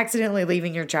you're not accidentally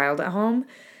leaving your child at home,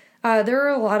 there are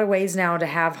a lot of ways now to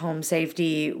have home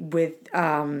safety with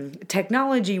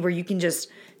technology where you can just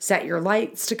set your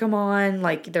lights to come on.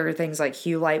 Like there are things like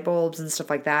Hue light bulbs and stuff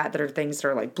like that are things that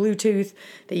are like Bluetooth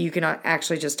that you can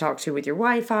actually just talk to with your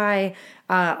Wi-Fi.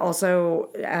 Also,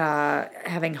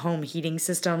 having home heating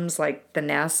systems like the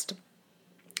Nest,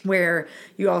 where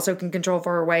you also can control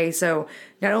far away. So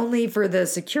not only for the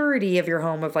security of your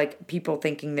home of like people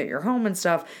thinking that you're home and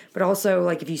stuff, but also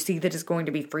like if you see that it's going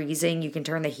to be freezing, you can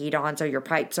turn the heat on so your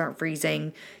pipes aren't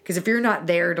freezing. Because if you're not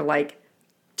there to like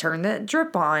turn the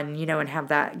drip on, and have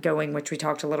that going, which we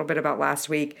talked a little bit about last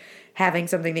week, having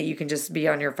something that you can just be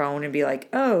on your phone and be like,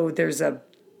 oh, there's a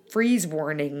freeze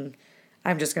warning.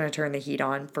 I'm just going to turn the heat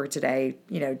on for today,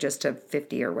 just to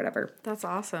 50 or whatever. That's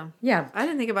awesome. Yeah. I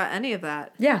didn't think about any of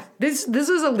that. Yeah. This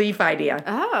was a Leaf idea.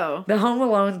 Oh. The Home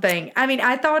Alone thing. I mean,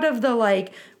 I thought of the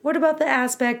what about the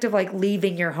aspect of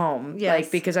leaving your home? Yes.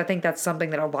 Because I think that's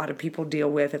something that a lot of people deal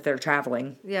with if they're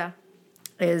traveling. Yeah.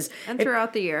 And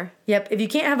throughout the year. Yep. If you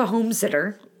can't have a home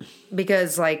sitter,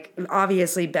 because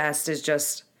obviously best is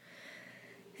just,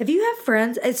 if you have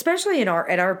friends, especially at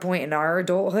our point in our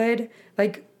adulthood,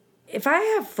 if I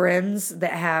have friends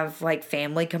that have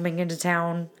family coming into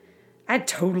town, I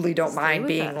totally don't mind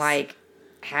being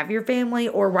have your family,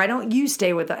 or why don't you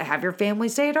have your family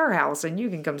stay at our house and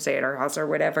you can come stay at our house or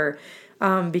whatever.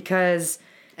 Because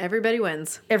everybody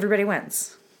wins. Everybody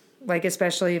wins.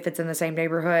 Especially if it's in the same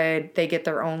neighborhood, they get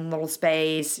their own little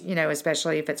space,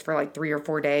 especially if it's for 3 or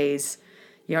 4 days.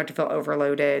 You don't have to feel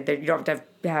overloaded. You don't have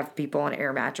to have people on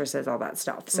air mattresses, all that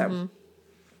stuff. So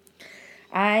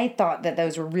I thought that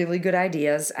those were really good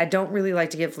ideas. I don't really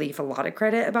like to give Leaf a lot of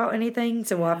credit about anything,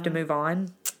 so we'll have to move on.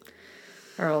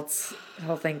 Or else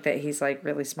he'll think that he's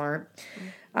really smart.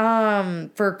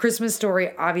 For Christmas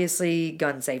Story, obviously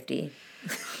gun safety.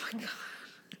 Oh my God.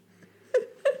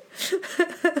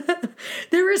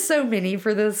 There were so many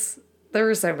for this. There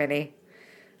were so many.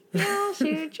 You'll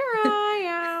shoot your eye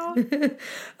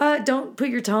out. Don't put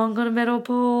your tongue on a metal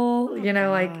pole.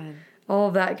 All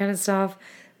of that kind of stuff.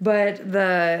 But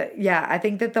I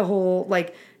think that the whole,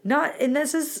 and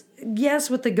this is, yes,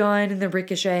 with the gun and the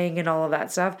ricocheting and all of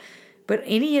that stuff, but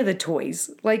any of the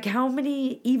toys, how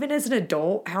many, even as an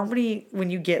adult, when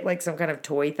you get, some kind of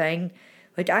toy thing,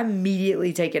 I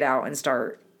immediately take it out and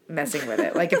start messing with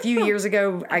it. A few years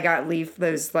ago, I got Leaf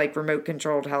those,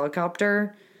 remote-controlled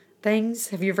helicopter things.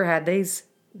 Have you ever had these?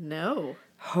 No.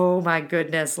 Oh, my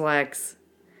goodness, Lex.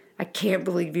 I can't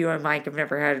believe you and Mike have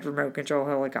never had remote-control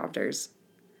helicopters.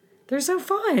 They're so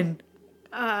fun.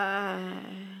 I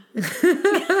don't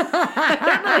know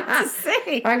what to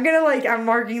say. I'm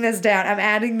marking this down. I'm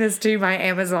adding this to my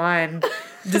Amazon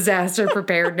disaster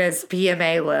preparedness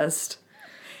PMA list.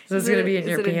 So it's going to be in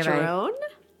your PMA. Is it a drone?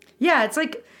 Yeah, it's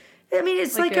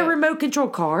it's like a remote control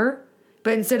car,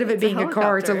 but instead of it being a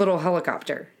car, it's a little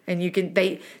helicopter. And you can,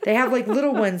 they have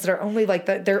little ones that are only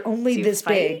they're only this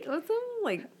big. With them?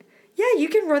 Yeah, you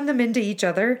can run them into each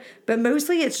other, but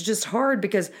mostly it's just hard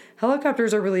because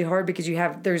helicopters are really hard because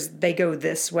they go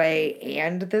this way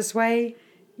and this way,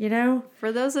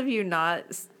 For those of you not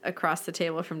across the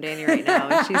table from Danny right now,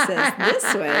 when she says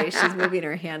this way, she's moving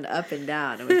her hand up and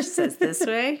down. And when she says this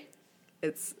way,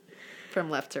 it's from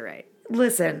left to right.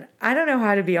 Listen, I don't know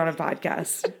how to be on a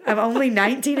podcast. I'm only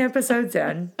 19 episodes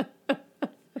in.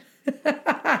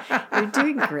 You're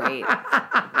doing great.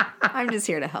 I'm just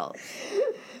here to help.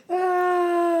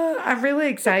 I'm really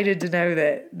excited to know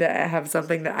that I have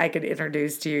something that I could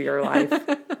introduce to your life.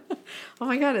 Oh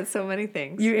my God, it's so many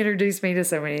things. You introduced me to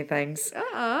so many things.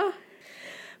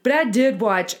 But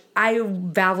I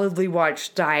validly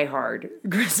watched Die Hard,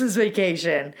 Christmas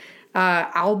Vacation,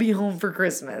 I'll Be Home for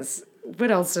Christmas. What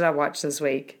else did I watch this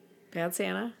week? Bad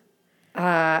Santa?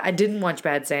 I didn't watch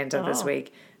Bad Santa this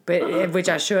week, but which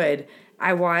I should.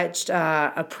 I watched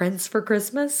A Prince for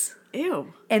Christmas.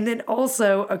 Ew. And then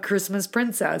also A Christmas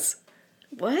Princess.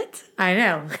 What? I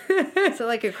know. Is it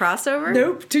like a crossover?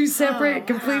 Nope. Two separate,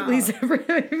 completely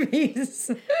separate movies.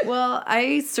 Well,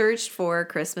 I searched for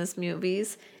Christmas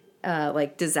movies,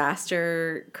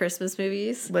 disaster Christmas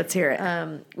movies. Let's hear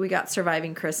it. We got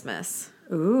Surviving Christmas,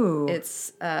 Ooh. It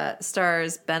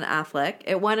stars Ben Affleck.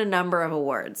 It won a number of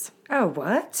awards. Oh,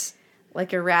 what?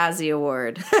 Like a Razzie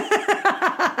Award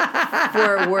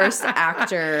for Worst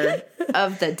Actor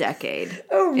of the Decade.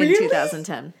 Oh, really? In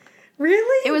 2010.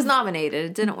 Really? It was nominated.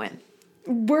 It didn't win.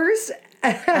 Worst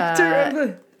actor of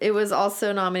the... It was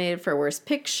also nominated for Worst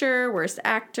Picture, Worst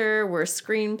Actor, Worst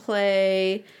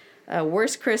Screenplay,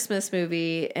 Worst Christmas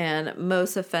Movie, and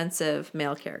Most Offensive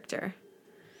Male Character.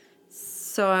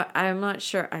 So I'm not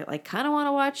sure. I kind of want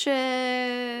to watch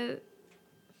it.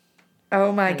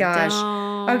 Oh my gosh.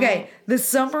 Okay, the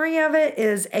summary of it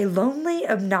is a lonely,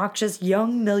 obnoxious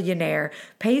young millionaire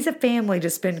pays a family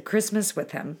to spend Christmas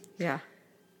with him. Yeah.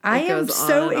 I am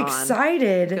so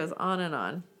excited. It goes on and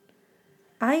on.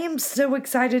 I am so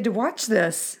excited to watch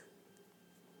this.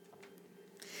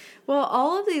 Well,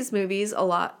 all of these movies,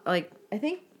 I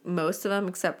think most of them,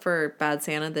 except for Bad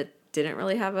Santa, that didn't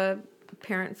really have a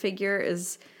parent figure,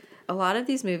 is a lot of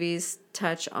these movies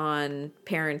touch on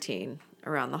parenting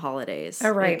around the holidays. Oh,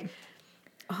 right. Like,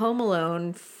 Home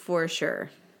Alone, for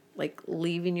sure. Like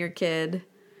leaving your kid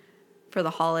for the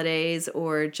holidays,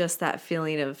 or just that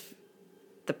feeling of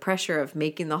the pressure of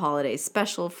making the holidays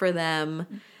special for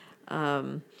them.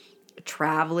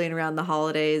 Traveling around the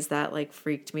holidays, that like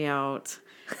freaked me out.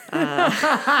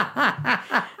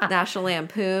 National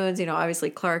Lampoons, obviously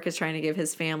Clark is trying to give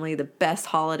his family the best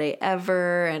holiday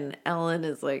ever, and Ellen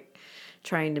is like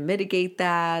trying to mitigate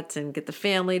that and get the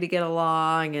family to get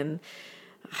along. And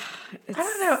I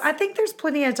don't know. I think there's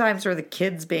plenty of times where the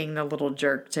kid's being the little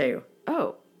jerk too.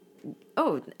 Oh,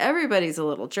 everybody's a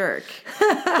little jerk.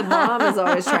 The mom is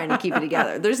always trying to keep it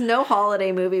together. There's no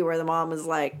holiday movie where the mom is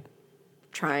like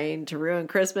trying to ruin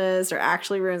Christmas or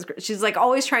actually ruins Christmas. She's like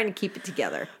always trying to keep it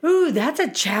together. Ooh, that's a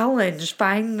challenge.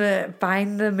 Find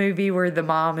the movie where the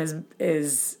mom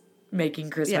is making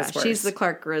Christmas worse. She's the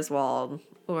Clark Griswold,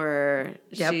 or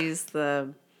she's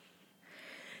the...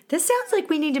 This sounds like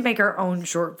we need to make our own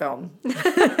short film.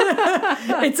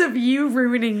 It's of you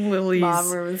ruining Lily's... Mom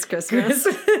ruins Christmas.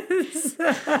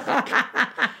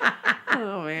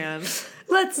 Oh, man.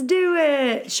 Let's do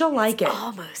it. She'll like it.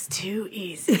 Almost too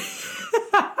easy.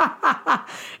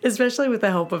 Especially with the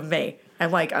help of me.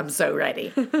 I'm so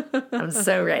ready. I'm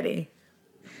so ready.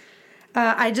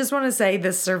 I just want to say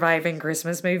this Surviving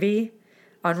Christmas movie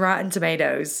on Rotten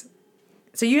Tomatoes.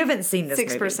 So you haven't seen this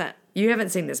 6%. Movie. 6%. You haven't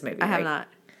seen this movie, I have not.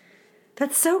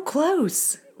 That's so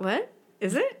close. What?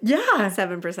 Is it? Yeah.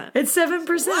 7%. It's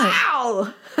 7%.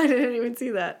 Wow! I didn't even see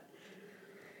that.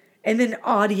 And then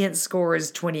audience score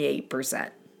is 28%.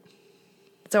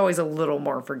 It's always a little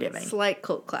more forgiving. Slight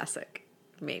cult classic,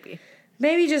 maybe.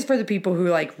 Maybe just for the people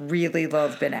who really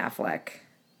love Ben Affleck.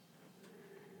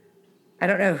 I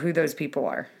don't know who those people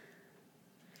are.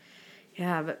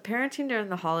 Yeah, but parenting during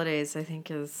the holidays, I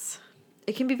think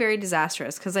it can be very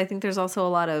disastrous, because I think there's also a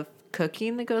lot of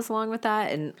cooking that goes along with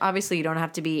that. And obviously you don't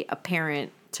have to be a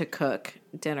parent to cook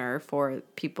dinner for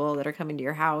people that are coming to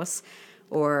your house,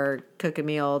 or cook a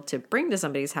meal to bring to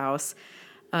somebody's house.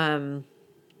 But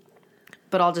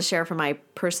I'll just share from my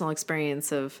personal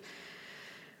experience of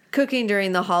cooking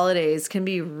during the holidays can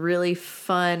be really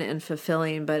fun and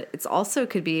fulfilling, but it's also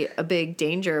could be a big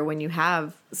danger when you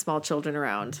have small children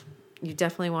around. You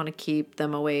definitely want to keep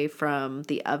them away from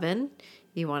the oven.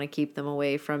 You want to keep them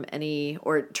away from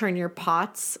or turn your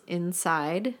pots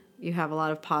inside. You have a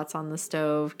lot of pots on the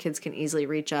stove. Kids can easily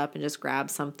reach up and just grab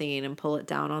something and pull it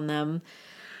down on them.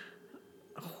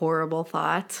 Horrible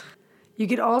thought. You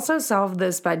could also solve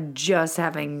this by just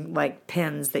having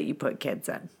pens that you put kids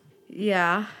in.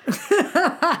 Yeah.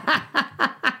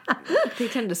 They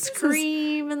tend to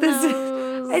scream in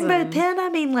those. And by a pen, I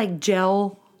mean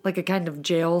gel, a kind of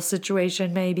jail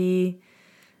situation maybe.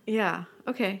 Yeah.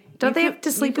 Okay. Don't they have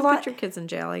to sleep a lot? You can put your kids in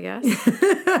jail, I guess.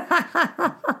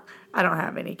 I don't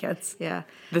have any kids. Yeah.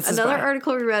 Another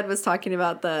article we read was talking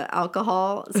about the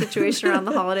alcohol situation around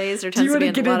the holidays. There tends to be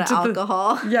a lot of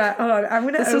alcohol. Yeah, hold on. I'm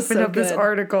going to open up this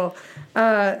article.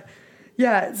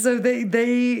 Yeah, so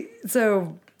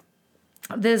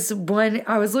this one,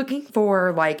 I was looking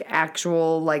for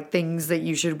actual things that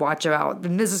you should watch about.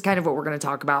 And this is kind of what we're going to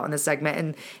talk about in this segment.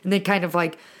 And then kind of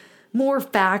more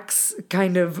facts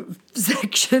kind of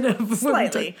section of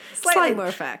slightly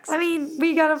more facts. I mean,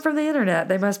 we got them from the internet.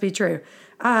 They must be true.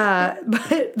 But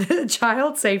the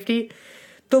child safety,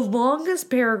 the longest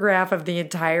paragraph of the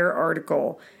entire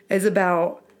article is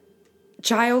about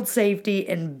child safety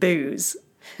and booze.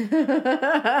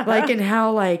 And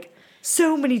how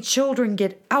so many children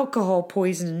get alcohol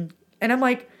poisoning. And I'm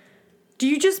like, do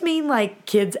you just mean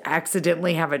kids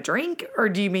accidentally have a drink, or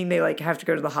do you mean they have to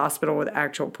go to the hospital with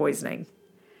actual poisoning?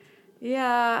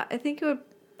 Yeah, I think it would.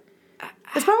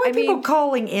 It's probably people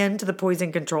calling in to the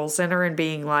Poison Control Center and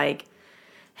being like,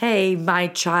 hey, my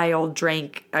child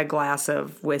drank a glass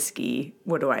of whiskey.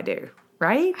 What do I do?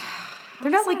 Right?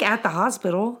 They're not like at the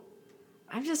hospital.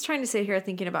 I'm just trying to sit here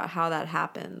thinking about how that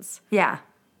happens. Yeah.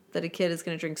 That a kid is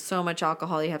going to drink so much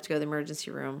alcohol you have to go to the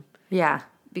emergency room. Yeah.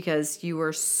 Because you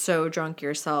were so drunk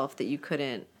yourself that you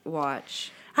couldn't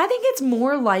watch. I think it's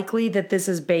more likely that this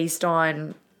is based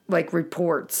on like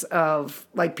reports of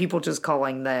like people just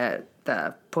calling the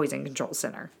Poison Control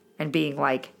Center and being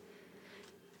like,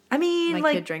 I mean,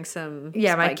 my kid drank some.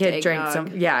 Yeah, my kid eggnog. drank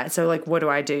some. Yeah, so like, what do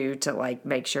I do to like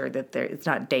make sure that it's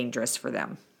not dangerous for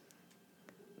them?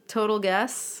 Total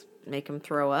guess. Make them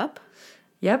throw up.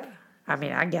 Yep. I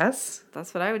mean, I guess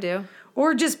that's what I would do.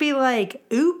 Or just be like,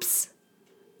 oops,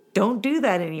 don't do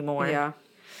that anymore. Yeah.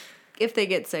 If they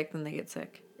get sick, then they get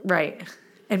sick. Right.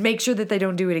 And make sure that they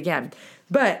don't do it again.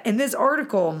 But in this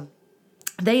article,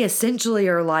 they essentially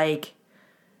are like,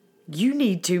 you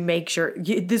need to make sure,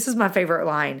 this is my favorite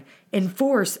line,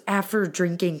 enforce after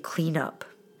drinking cleanup.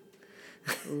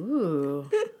 Ooh.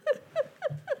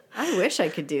 I wish I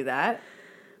could do that.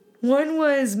 One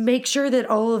was make sure that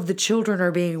all of the children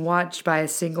are being watched by a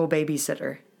single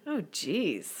babysitter. Oh,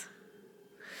 jeez.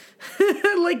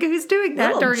 Like, who's doing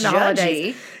that during the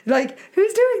holidays? Like,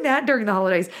 who's doing that during the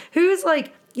holidays? Who's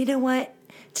like, you know what?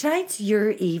 Tonight's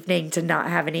your evening to not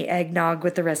have any eggnog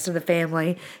with the rest of the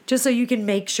family, just so you can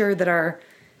make sure that our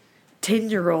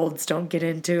 10-year-olds don't get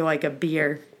into, like, a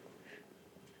beer.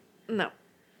 No.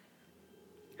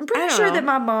 I'm pretty sure that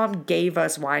my mom gave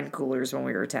us wine coolers when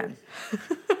we were 10.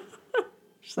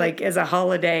 Like, as a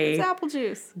holiday. It's apple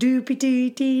juice.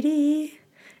 Doopy-dee-dee-dee.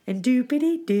 And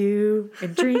doopity-doo,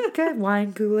 and drink a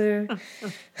wine cooler.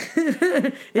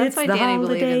 That's why Danny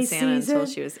believed in Santa until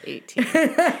she was 18.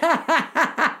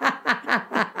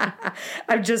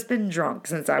 I've just been drunk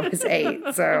since I was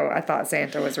 8, so I thought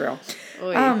Santa was real.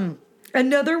 Oy.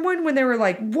 Another one when they were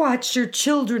like, watch your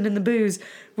children in the booze,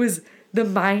 was the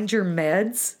mind your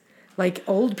meds. Like,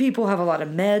 old people have a lot of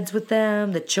meds with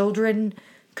them. The children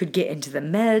could get into the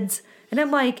meds. And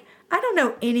I'm like, I don't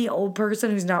know any old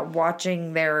person who's not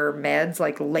watching their meds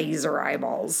like laser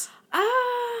eyeballs.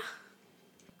 I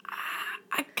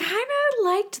kind of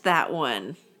liked that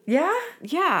one. Yeah?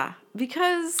 Yeah,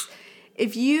 because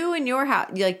if you in your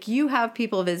house, like you have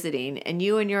people visiting and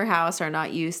you in your house are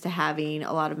not used to having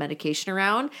a lot of medication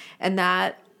around, and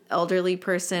that elderly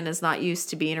person is not used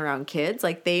to being around kids,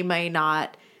 like they may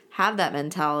not have that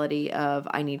mentality of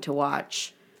I need to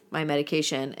watch my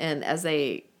medication. And as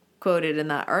they quoted in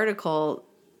that article,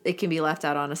 it can be left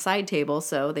out on a side table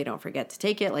so they don't forget to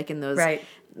take it, like in those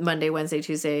Monday, Wednesday,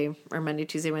 Tuesday, or Monday,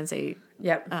 Tuesday, Wednesday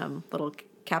little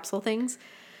capsule things.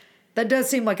 That does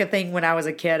seem like a thing when I was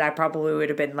a kid. I probably would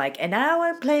have been like, and now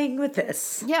I'm playing with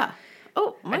this. Yeah.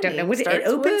 Oh, I don't know. It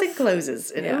opens and closes.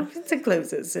 It opens and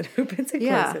closes. It opens and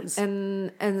closes.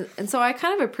 And so I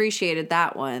kind of appreciated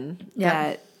that one,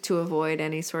 that to avoid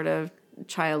any sort of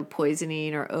child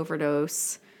poisoning or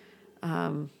overdose,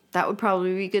 that would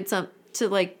probably be good to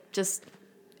like just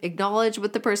acknowledge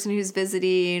with the person who's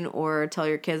visiting, or tell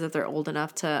your kids that they're old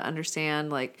enough to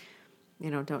understand, like, you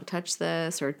know, don't touch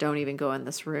this or don't even go in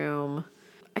this room.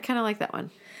 I kind of like that one.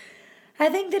 I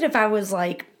think that if I was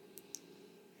like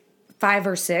 5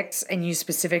 or 6 and you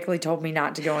specifically told me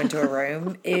not to go into a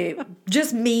room,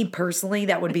 just me personally,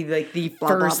 that would be like the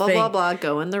first blah, thing. Blah, blah,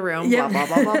 go in the room, blah, blah,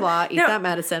 blah, blah, blah, eat that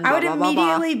medicine, blah, I would blah, blah, blah.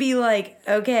 immediately be like,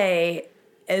 okay,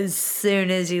 as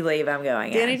soon as you leave, I'm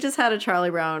going Danny just had a Charlie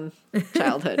Brown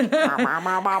childhood. Eat that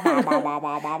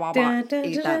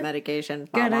medication.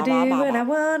 Gonna do what I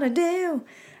want to do.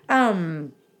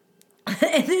 And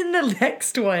then the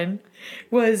next one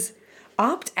was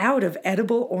opt out of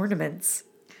edible ornaments.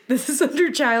 This is under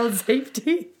child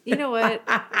safety. You know what?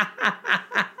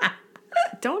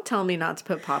 Don't tell me not to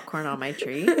put popcorn on my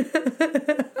tree.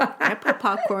 I put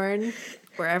popcorn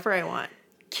wherever I want.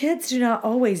 Kids do not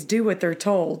always do what they're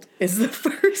told, is the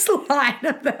first line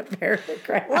of that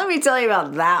paragraph. Let me tell you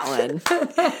about that one.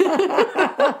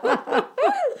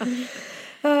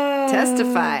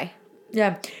 Testify.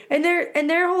 Yeah. And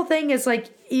their whole thing is like,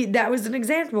 that was an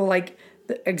example. Like,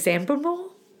 the example?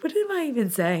 What am I even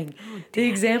saying? The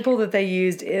example that they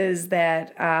used is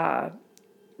that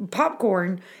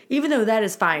popcorn, even though that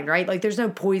is fine, right? Like, there's no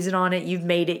poison on it. You've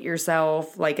made it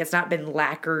yourself. Like, it's not been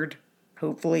lacquered,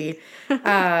 hopefully.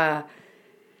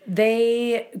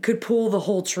 They could pull the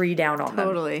whole tree down on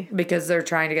them. Because they're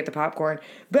trying to get the popcorn.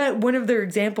 But one of their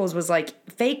examples was,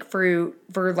 like, fake fruit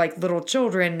for, like, little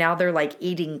children. Now they're, like,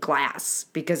 eating glass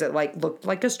because it, like, looked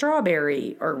like a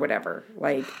strawberry or whatever.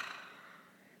 Like,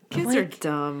 Kids are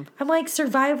dumb. I'm like,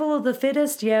 survival of the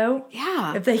fittest, yo.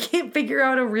 Yeah. If they can't figure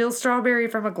out a real strawberry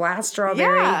from a glass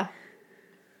strawberry,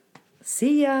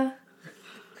 see ya.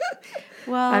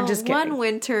 Well, I'm just kidding. One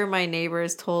winter, my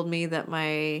neighbors told me that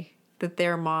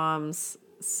their mom's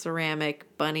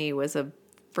ceramic bunny was a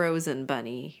frozen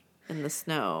bunny in the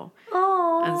snow.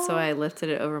 Oh. And so I lifted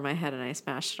it over my head and I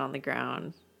smashed it on the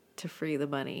ground to free the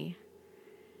bunny.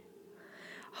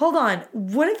 Hold on.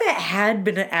 What if it had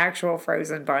been an actual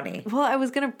frozen bunny? Well, I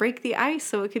was going to break the ice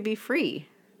so it could be free.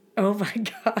 Oh my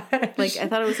gosh. Like, I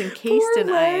thought it was encased in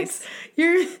ice.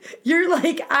 You're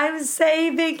like, I'm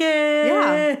saving it.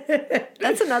 Yeah.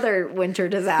 That's another winter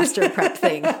disaster prep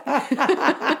thing.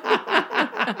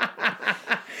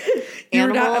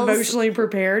 You're not emotionally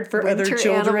prepared for other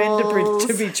children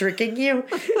to be tricking you.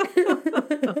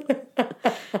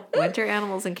 Winter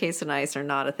animals encased in ice are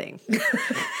not a thing.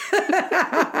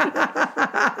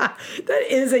 That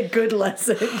is a good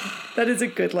lesson. That is a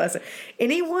good lesson.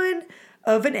 Anyone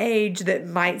of an age that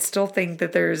might still think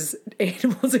that there's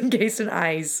animals encased in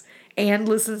ice and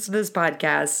listens to this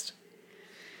podcast,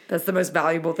 that's the most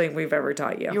valuable thing we've ever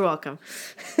taught you. You're welcome.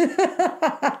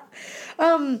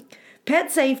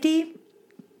 Pet safety.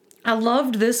 I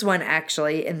loved this one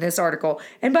actually in this article.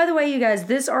 And by the way, you guys,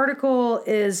 this article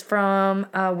is from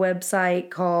a website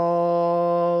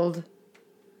called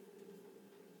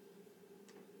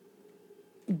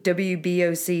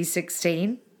WBOC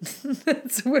 16.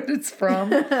 That's what it's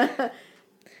from.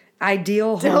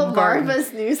 Ideal Home Garden.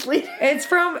 Delmarva's newsletter. It's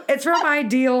from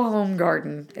Ideal Home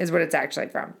Garden is what it's actually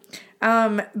from.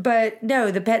 But no,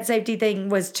 the pet safety thing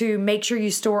was to make sure you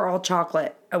store all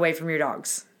chocolate away from your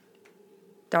dogs.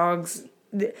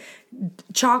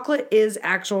 Chocolate is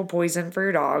actual poison for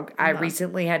your dog. I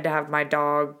recently had to have my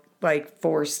dog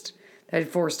forced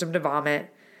him to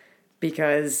vomit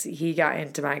because he got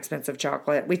into my expensive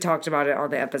chocolate. We talked about it on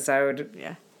the episode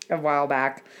a while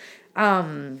back.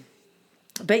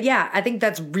 But yeah, I think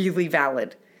that's really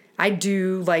valid. I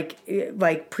do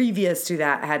previous to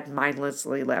that, I had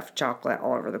mindlessly left chocolate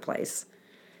all over the place.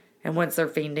 And once they're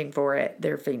fiending for it,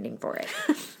 they're fiending for it.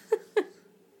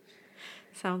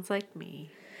 Sounds like me.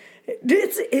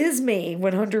 This is me,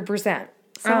 100%.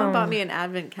 Someone bought me an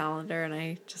advent calendar and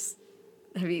I just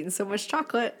have eaten so much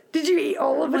chocolate. Did you eat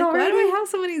all of it already? Why do I have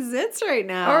so many zits right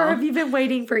now? Or have you been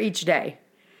waiting for each day?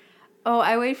 Oh,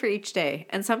 I wait for each day.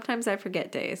 And sometimes I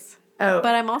forget days. Oh.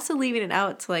 But I'm also leaving it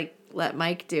out to let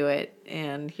Mike do it.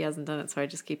 And he hasn't done it, so I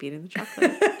just keep eating the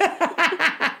chocolate.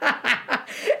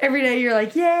 Every day you're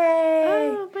like,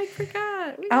 yay! Oh, Mike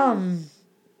forgot.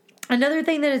 Another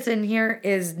thing that is in here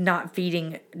is not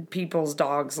feeding people's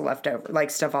dogs leftover,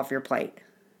 stuff off your plate.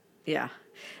 Yeah.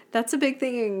 That's a big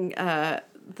thing in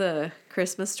the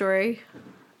Christmas Story.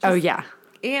 Yeah.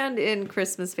 And in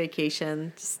Christmas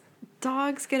Vacation. Just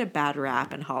dogs get a bad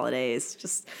rap in holidays.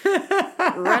 Just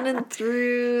running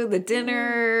through the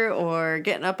dinner or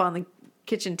getting up on the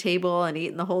kitchen table and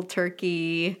eating the whole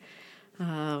turkey.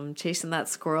 Chasing that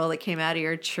squirrel that came out of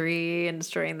your tree and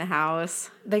destroying the house.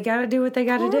 They gotta do what they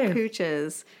gotta do.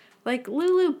 Pooches.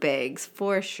 Lulu begs,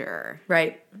 for sure.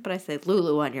 Right. But I say,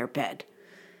 Lulu on your bed.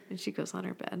 And she goes on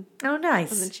her bed. Oh,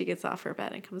 nice. And then she gets off her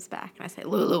bed and comes back. And I say,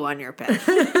 Lulu on your bed.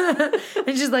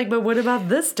 And she's like, but what about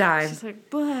this time? She's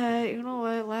like, but you know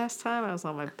what? Last time I was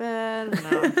on my bed and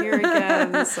now I'm here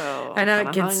again. So I know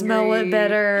I can smell it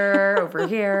better over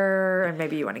here. And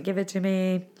maybe you want to give it to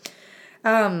me.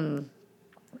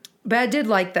 But I did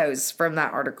like those from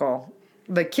that article.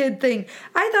 The kid thing.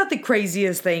 I thought the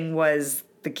craziest thing was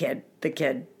the kid.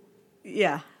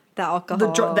 Yeah. The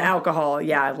alcohol. The alcohol.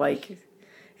 Yeah.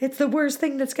 It's the worst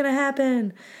thing that's going to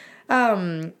happen. I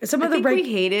think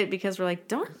we hate it because we're like,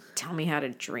 don't tell me how to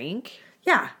drink.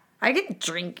 Yeah. I can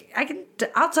drink.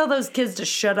 I'll tell those kids to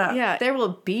shut up. Yeah. There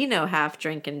will be no half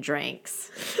drinking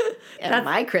drinks at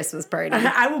my Christmas party.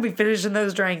 I will be finishing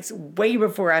those drinks way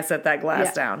before I set that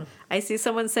glass down. I see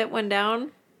someone set one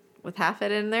down with half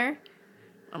it in there.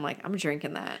 I'm like, I'm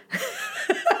drinking that.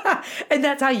 And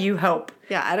that's how you help.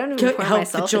 Yeah, I don't even pour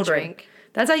myself the children. A drink.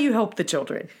 That's how you help the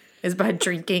children, is by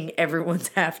drinking everyone's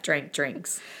half-drank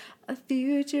drinks. A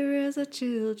future as our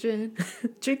children.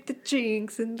 Drink the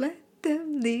drinks and let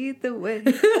them lead the way.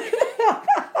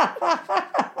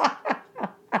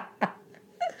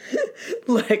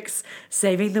 Lex,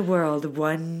 saving the world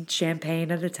one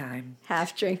champagne at a time.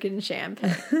 Half drinking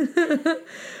champagne.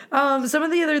 Some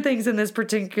of the other things in this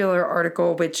particular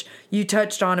article, which you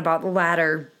touched on about the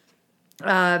ladder,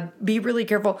 be really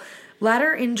careful.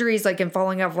 Ladder injuries, in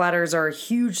falling off ladders, are a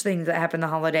huge thing that happen the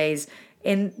holidays.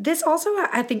 And this also,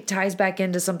 I think, ties back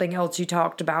into something else you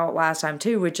talked about last time,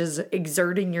 too, which is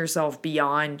exerting yourself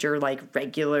beyond your,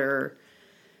 regular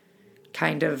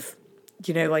kind of,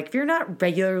 like if you're not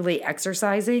regularly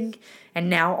exercising and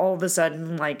now all of a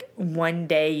sudden, like one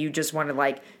day you just want to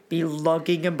like be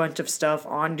lugging a bunch of stuff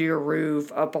onto your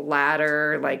roof, up a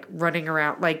ladder, like running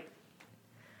around, like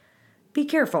be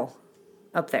careful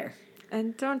up there.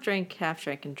 And don't drink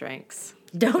half-drinking drinks.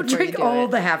 Don't drink all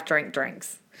the half-drink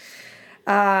drinks.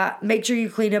 Make sure you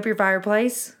clean up your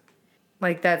fireplace.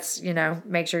 Like that's,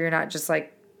 make sure you're not just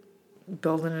like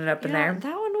building it up in there.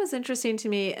 That one was interesting to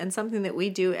me and something that we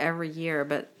do every year,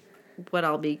 but what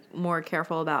I'll be more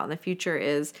careful about in the future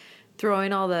is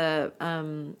throwing all the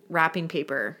wrapping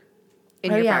paper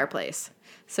in your fireplace.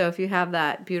 So if you have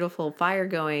that beautiful fire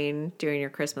going during your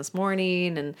Christmas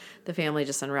morning and the family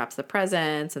just unwraps the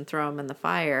presents and throw them in the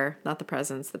fire, not the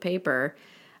presents, the paper,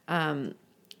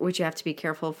 what you have to be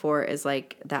careful for is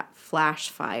like that flash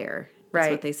fire. That's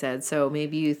what they said. So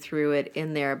maybe you threw it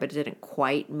in there, but it didn't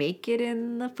quite make it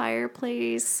in the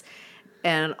fireplace.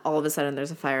 And all of a sudden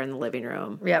there's a fire in the living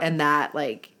room. Yep. And that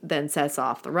like then sets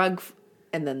off the rug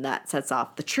and then that sets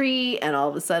off the tree, and all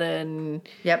of a sudden,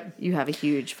 you have a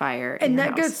huge fire. And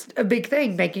that goes a big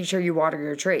thing, making sure you water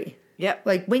your tree. Yep.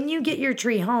 Like when you get your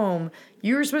tree home,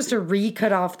 you're supposed to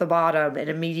re-cut off the bottom and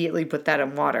immediately put that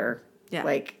in water. Yeah.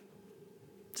 Like,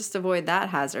 just avoid that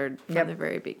hazard from the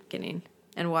very beginning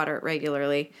and water it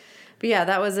regularly. But yeah,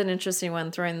 that was an interesting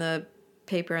one, throwing the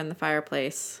paper in the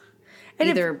fireplace. And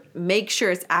either make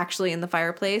sure it's actually in the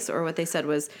fireplace, or what they said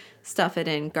was stuff it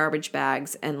in garbage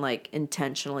bags and like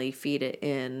intentionally feed it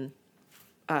in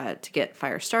to get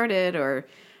fire started, or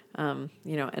in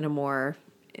a more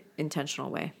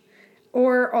intentional way.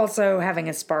 Or also having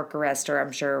a spark arrestor,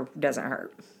 I'm sure doesn't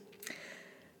hurt.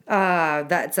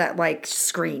 That's that like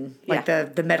screen, like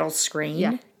the metal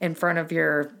screen in front of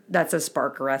that's a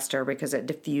spark arrestor because it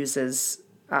diffuses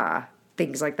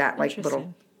things like that, like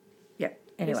little.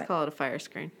 Anyway. Let's call it a fire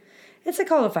screen. It's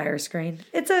called a fire screen.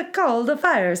 Another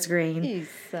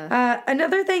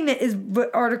thing that is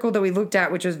article that we looked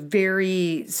at, which was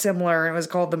very similar, and it was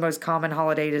called The Most Common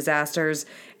Holiday Disasters,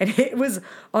 and it was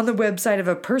on the website of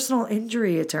a personal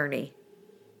injury attorney.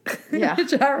 Yeah,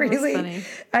 which I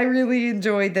really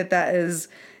enjoyed that is,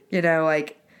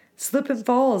 like slip and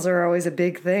falls are always a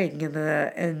big thing in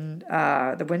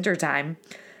the winter time.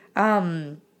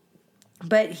 But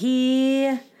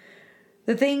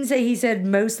the things that he said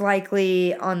most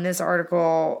likely on this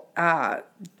article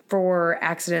for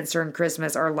accidents during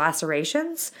Christmas are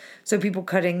lacerations. So people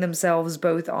cutting themselves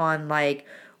both on like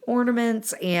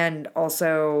ornaments and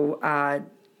also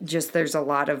just there's a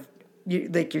lot of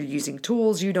you're using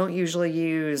tools you don't usually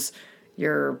use.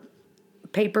 You're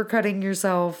paper cutting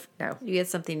yourself. No. You get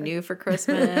something new for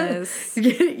Christmas.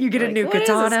 you get a new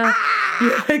katana. You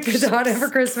get a katana for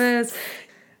Christmas.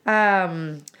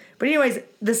 But anyways,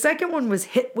 the second one was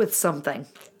hit with something.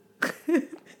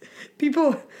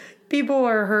 People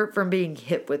are hurt from being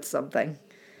hit with something.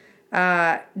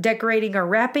 Decorating or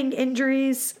wrapping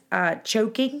injuries.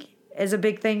 Choking is a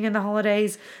big thing in the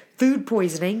holidays. Food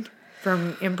poisoning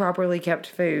from improperly kept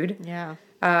food. Yeah.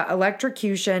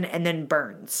 Electrocution, and then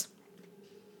burns.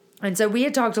 And so we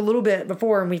had talked a little bit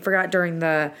before, and we forgot during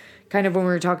the kind of when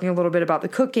we were talking a little bit about the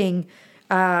cooking,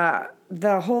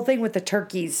 the whole thing with the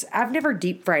turkeys. I've never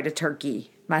deep fried a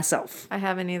turkey myself. I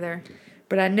haven't either.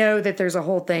 But I know that there's a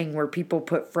whole thing where people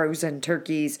put frozen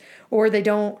turkeys, or they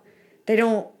don't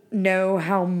know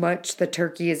how much the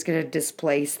turkey is going to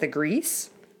displace the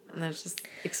grease. And there's just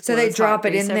so they drop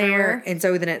it in there, and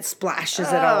so then it splashes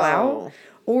it all out.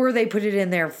 Or they put it in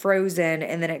there frozen,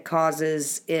 and then it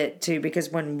causes it to, because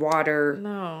when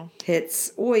water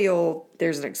hits oil,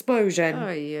 there's an explosion.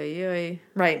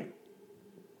 Right.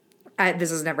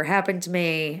 This has never happened to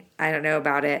me. I don't know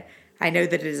about it. I know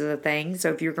that it is a thing.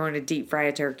 So if you're going to deep fry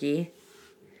a turkey,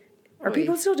 are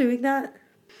people still doing that?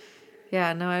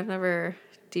 Yeah, no, I've never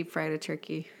deep fried a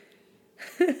turkey.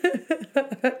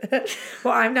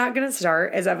 Well, I'm not going to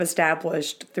start, as I've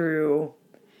established through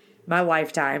my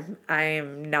lifetime. I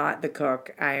am not the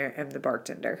cook. I am the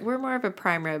bartender. We're more of a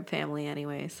prime rib family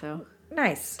anyway, so.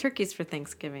 Nice. Turkeys for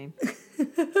Thanksgiving.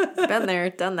 Been there,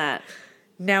 done that.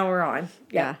 Now we're on.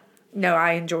 Yeah. No,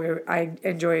 I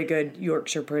enjoy a good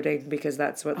Yorkshire pudding because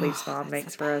that's what Leaf's mom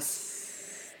makes for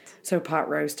us. So pot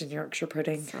roast and Yorkshire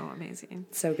pudding. So amazing.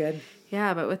 So good.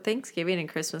 Yeah, but with Thanksgiving and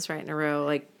Christmas right in a row,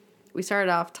 like we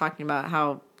started off talking about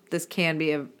how this can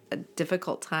be a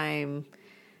difficult time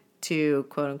to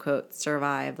quote unquote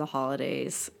survive the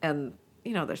holidays. And,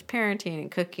 there's parenting and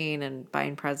cooking and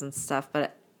buying presents and stuff,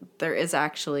 but there is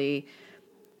actually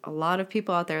a lot of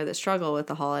people out there that struggle with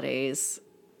the holidays.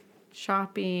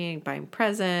 Shopping, buying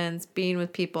presents, being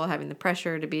with people, having the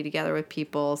pressure to be together with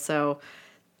people. So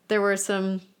there were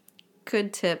some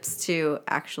good tips to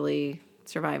actually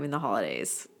surviving the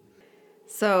holidays.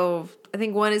 So I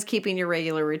think one is keeping your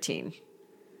regular routine.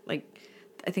 Like,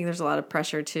 I think there's a lot of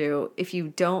pressure to, if you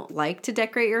don't like to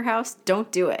decorate your house,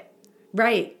 don't do it.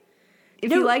 Right.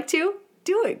 If you like to,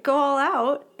 do it. Go all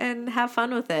out and have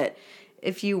fun with it.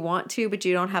 If you want to, but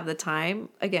you don't have the time,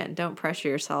 again, don't pressure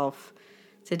yourself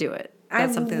to do it.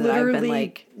 That's something that I've been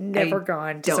like, never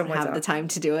gone to don't someone's have house. the time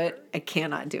to do it. I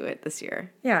cannot do it this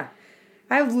year. Yeah.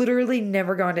 I've literally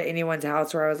never gone to anyone's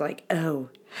house where I was like, oh,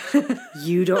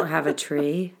 you don't have a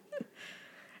tree?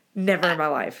 Never in my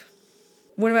life.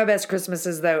 One of my best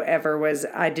Christmases, though, ever was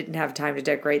I didn't have time to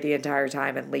decorate the entire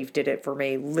time, and Leaf did it for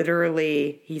me.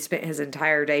 Literally, he spent his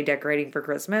entire day decorating for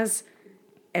Christmas,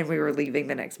 and we were leaving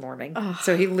the next morning. Oh.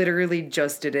 So he literally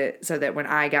just did it so that when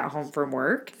I got home from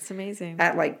work, it's amazing,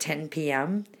 at like 10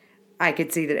 p.m., I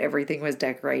could see that everything was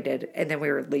decorated, and then we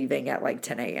were leaving at like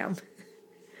 10 a.m.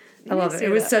 I love it. It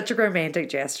was such a romantic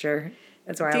gesture.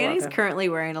 That's why Danny's I love him. Currently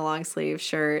wearing a long sleeve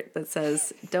shirt that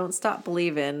says "Don't Stop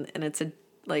Believin'," and it's a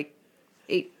like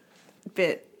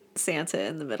 8-bit Santa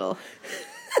in the middle.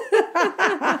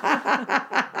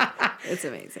 It's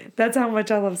amazing. That's how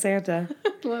much I love Santa.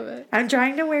 Love it. I'm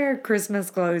trying to wear Christmas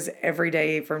clothes every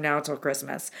day from now till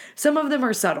Christmas. Some of them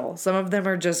are subtle. Some of them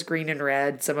are just green and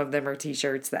red. Some of them are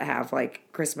t-shirts that have like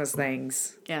Christmas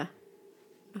things. Yeah.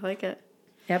 I like it.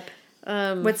 Yep.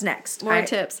 What's next? More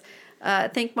tips.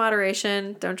 Think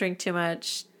moderation. Don't drink too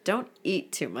much. Don't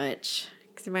eat too much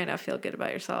because you might not feel good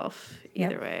about yourself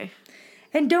either way.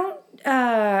 And don't,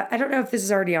 I don't know if this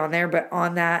is already on there, but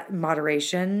on that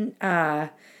moderation,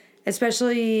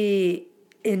 especially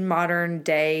in modern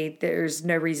day, there's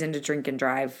no reason to drink and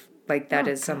drive. Like that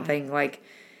is something like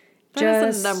that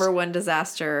is the number one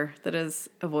disaster that is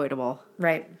avoidable.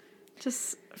 Right.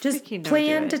 Just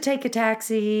plan to take a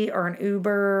taxi or an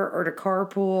Uber or to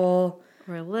carpool.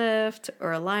 Or a Lyft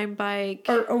or a Lime bike.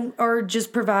 Or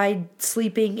just provide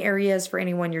sleeping areas for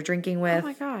anyone you're drinking with. Oh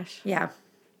my gosh. Yeah.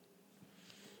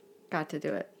 Got to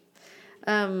do it.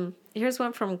 Here's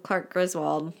one from Clark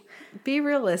Griswold. Be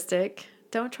realistic.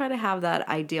 Don't try to have that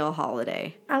ideal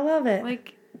holiday. I love it.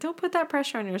 Like, don't put that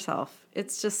pressure on yourself.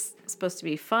 It's just supposed to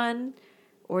be fun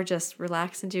or just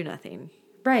relax and do nothing.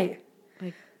 Right.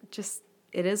 Like, just,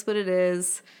 it is what it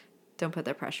is. Don't put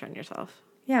that pressure on yourself.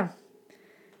 Yeah.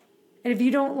 And if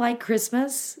you don't like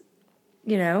Christmas,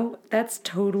 that's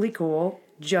totally cool.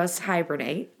 Just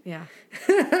hibernate. Yeah.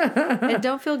 And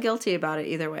don't feel guilty about it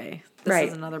either way. This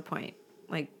is another point.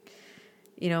 Like,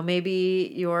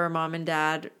 maybe your mom and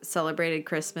dad celebrated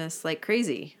Christmas like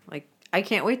crazy. Like, I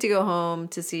can't wait to go home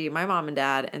to see my mom and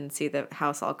dad and see the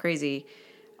house all crazy.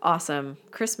 Awesome.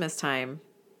 Christmas time.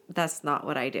 That's not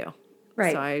what I do.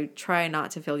 Right. So I try not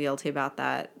to feel guilty about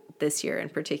that this year in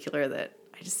particular, that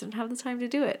I just didn't have the time to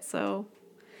do it. So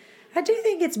I do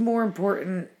think it's more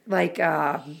important, like,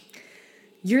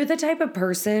 you're the type of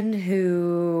person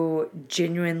who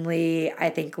genuinely,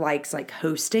 I think, likes like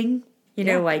hosting,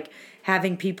 like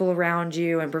having people around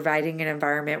you and providing an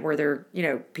environment where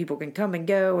people can come and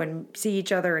go and see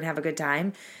each other and have a good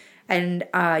time. And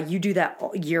you do that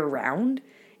all year round.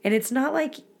 And it's not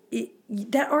like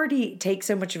that already takes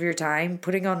so much of your time,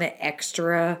 putting on the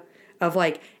extra of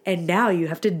like, and now you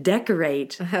have to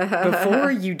decorate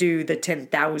before you do the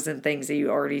 10,000 things that you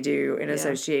already do in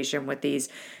association with these.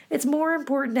 It's more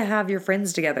important to have your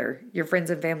friends together, your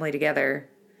friends and family together,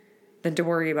 than to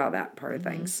worry about that part of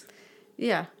things.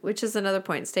 Yeah, which is another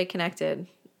point. Stay connected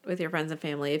with your friends and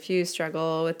family. If you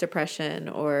struggle with depression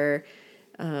or,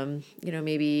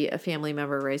 maybe a family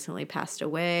member recently passed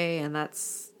away, and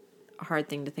that's a hard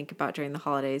thing to think about during the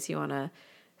holidays, you want to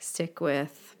stick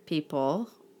with people.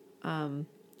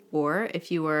 Or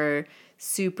if you are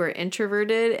super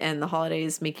introverted and the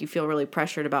holidays make you feel really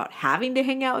pressured about having to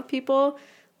hang out with people,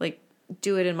 like,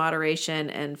 do it in moderation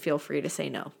and feel free to say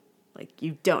no. Like,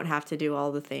 you don't have to do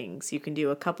all the things. You can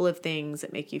do a couple of things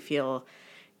that make you feel,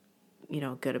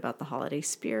 good about the holiday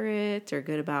spirit or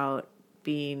good about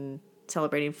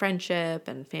celebrating friendship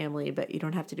and family, but you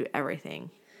don't have to do everything.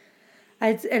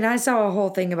 I saw a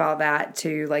whole thing about that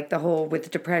too, like the whole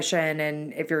with depression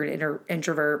and if you're an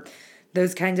introvert,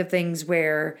 those kinds of things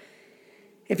where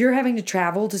if you're having to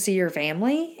travel to see your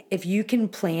family, if you can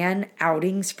plan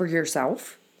outings for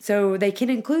yourself, so they can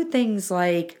include things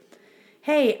like,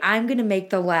 hey, I'm going to make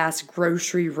the last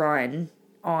grocery run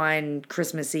on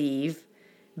Christmas Eve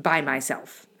by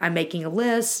myself. I'm making a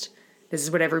list. This is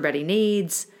what everybody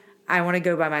needs. I want to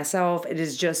go by myself. It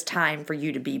is just time for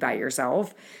you to be by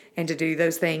yourself and to do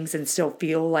those things and still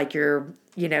feel like you're,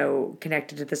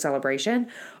 connected to the celebration.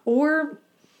 Or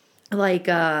like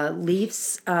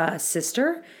Leaf's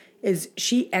sister is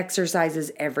she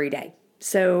exercises every day.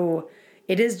 So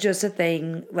it is just a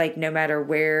thing, like no matter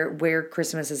where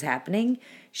Christmas is happening,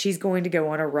 she's going to go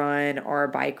on a run or a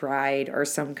bike ride or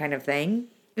some kind of thing.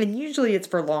 And usually it's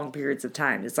for long periods of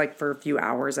time. It's like for a few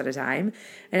hours at a time.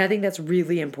 And I think that's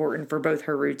really important for both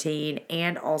her routine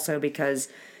and also because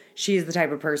she is the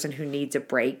type of person who needs a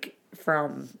break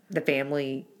from the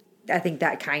family. I think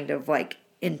that kind of like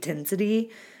intensity.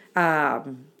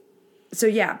 So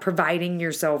yeah, providing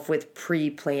yourself with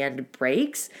pre-planned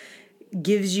breaks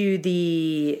gives you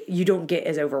you don't get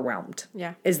as overwhelmed.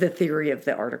 Yeah. Is the theory of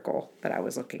the article that I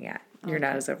was looking at. You're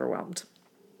not as overwhelmed.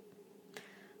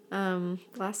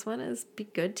 Last one is be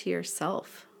good to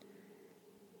yourself.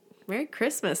 Merry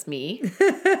Christmas, me.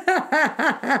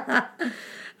 I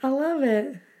love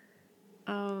it.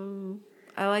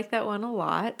 I like that one a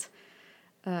lot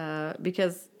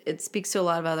because it speaks to a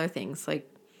lot of other things. Like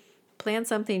plan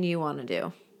something you want to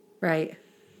do. Right.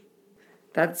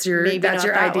 That's your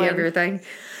idea of your thing.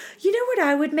 You know what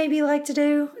I would maybe like to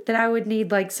do that I would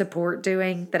need like support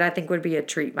doing that I think would be a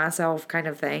treat myself kind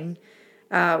of thing.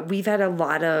 We've had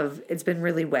it's been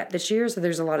really wet this year, so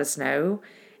there's a lot of snow,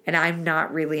 and I'm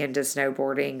not really into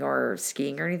snowboarding or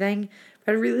skiing or anything,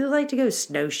 but I'd really like to go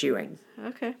snowshoeing.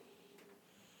 Okay.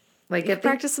 Like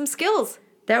practice some skills.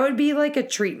 That would be like a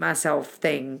treat myself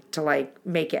thing to like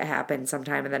make it happen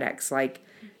sometime in the next like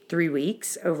 3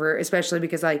 weeks especially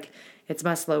because like it's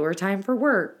my slower time for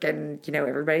work and,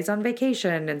 everybody's on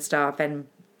vacation and stuff. And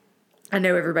I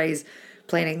know everybody's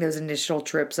planning those initial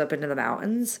trips up into the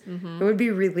mountains. Mm-hmm. It would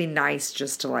be really nice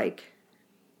just to like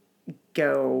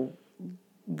go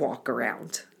walk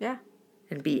around. Yeah.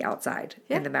 And be outside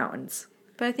in the mountains.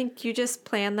 But I think you just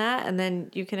plan that and then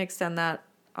you can extend that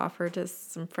offer to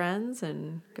some friends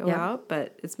and go out.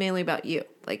 But it's mainly about you.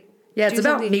 Like, it's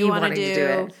about me wanting to do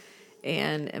it.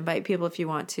 And invite people if you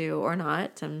want to or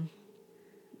not. And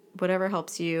whatever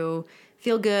helps you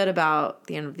feel good about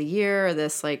the end of the year or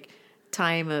this like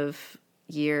time of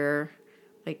year,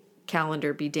 like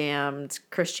calendar be damned,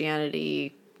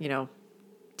 Christianity,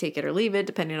 take it or leave it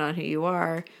depending on who you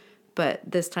are. But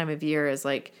this time of year is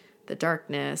like the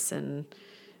darkness and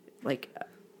like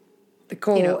the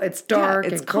cold. It's dark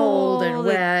and cold and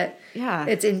wet. Yeah.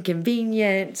 It's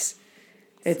inconvenient.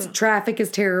 Traffic is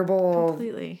terrible.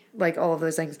 Completely. Like all of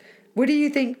those things. What do you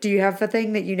think? Do you have a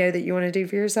thing that that you want to do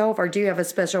for yourself? Or do you have a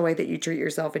special way that you treat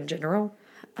yourself in general?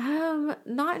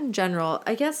 Not in general.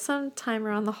 I guess sometime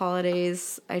around the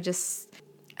holidays, I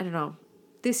don't know.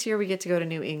 This year we get to go to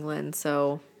New England,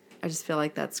 so I just feel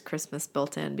like that's Christmas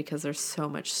built in because there's so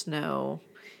much snow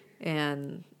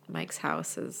and Mike's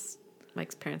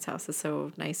parents' house is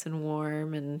so nice and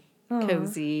warm and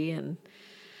cozy and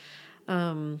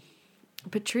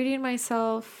but treating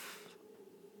myself,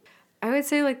 I would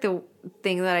say like the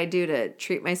thing that I do to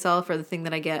treat myself or the thing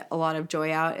that I get a lot of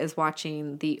joy out is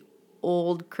watching the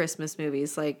old Christmas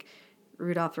movies like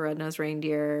Rudolph the Red-Nosed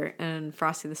Reindeer and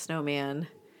Frosty the Snowman.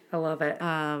 I love it.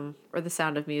 Or The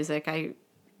Sound of Music. I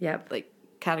like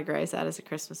categorize that as a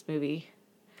Christmas movie.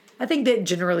 I think that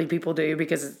generally people do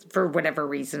because for whatever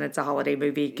reason it's a holiday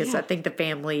movie because I think the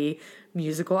family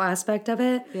musical aspect of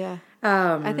it. Yeah.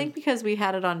 I think because we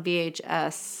had it on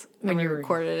VHS when we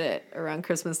recorded it around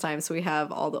Christmas time, so we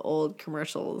have all the old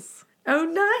commercials. Oh,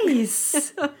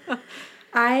 nice.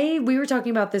 We were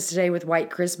talking about this today with White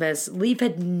Christmas. Leaf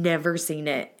had never seen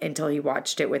it until he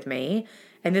watched it with me.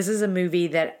 And this is a movie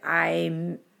that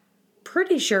I'm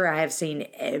pretty sure I have seen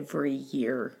every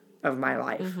year of my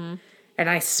life. Mm-hmm. And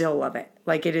I still love it.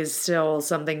 Like, it is still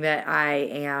something that I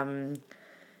am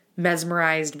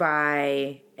mesmerized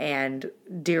by and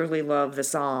dearly love the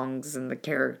songs and the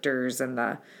characters and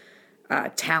the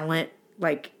talent,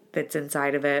 like, that's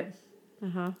inside of it.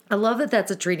 Uh-huh. I love that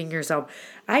that's a treating yourself.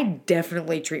 I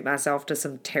definitely treat myself to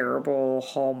some terrible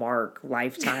Hallmark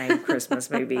Lifetime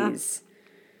Christmas movies.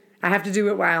 I have to do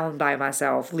it while I'm by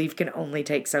myself. Leaf can only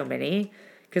take so many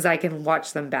because I can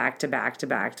watch them back to back to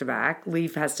back to back.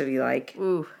 Leaf has to be like...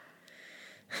 Ooh.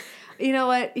 You know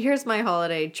what? Here's my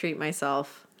holiday treat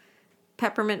myself.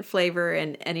 Peppermint flavor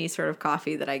in any sort of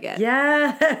coffee that I get.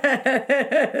 Yes.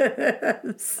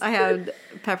 I had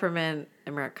peppermint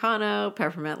Americano,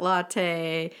 peppermint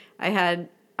latte. I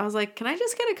was like, can I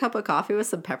just get a cup of coffee with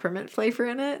some peppermint flavor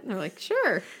in it? And they're like,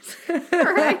 sure. All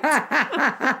right.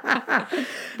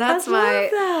 That's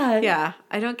yeah.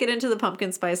 I don't get into the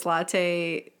pumpkin spice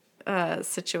latte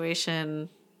situation,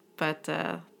 but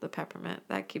the peppermint,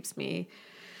 that keeps me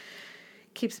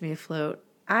afloat.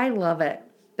 I love it.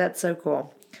 That's so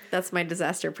cool. That's my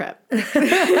disaster prep.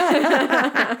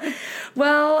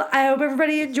 Well, I hope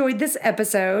everybody enjoyed this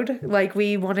episode. Like,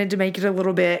 we wanted to make it a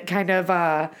little bit kind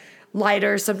of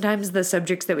lighter. Sometimes the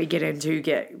subjects that we get into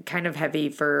get kind of heavy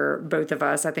for both of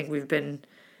us. I think we've been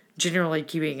generally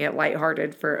keeping it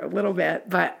lighthearted for a little bit,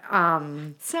 but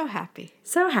so happy.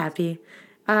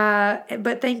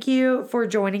 But thank you for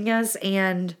joining us,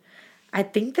 and I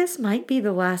think this might be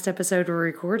the last episode we're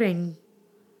recording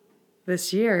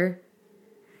this year.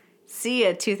 See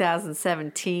ya,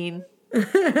 2017.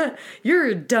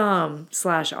 You're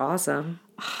dumb/awesome.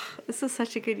 This is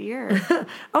such a good year.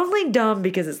 Only dumb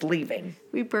because it's leaving.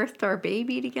 We birthed our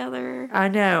baby together. I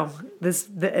know.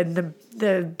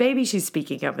 The baby she's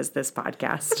speaking of is this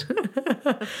podcast.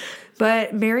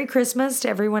 But Merry Christmas to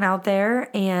everyone out there,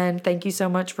 and thank you so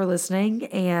much for listening.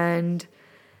 And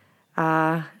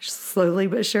slowly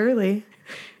but surely,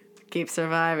 keep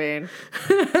surviving.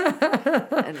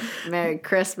 And Merry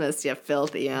Christmas, you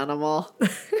filthy animal.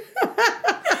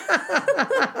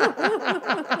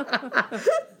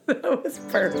 That was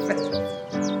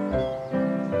perfect.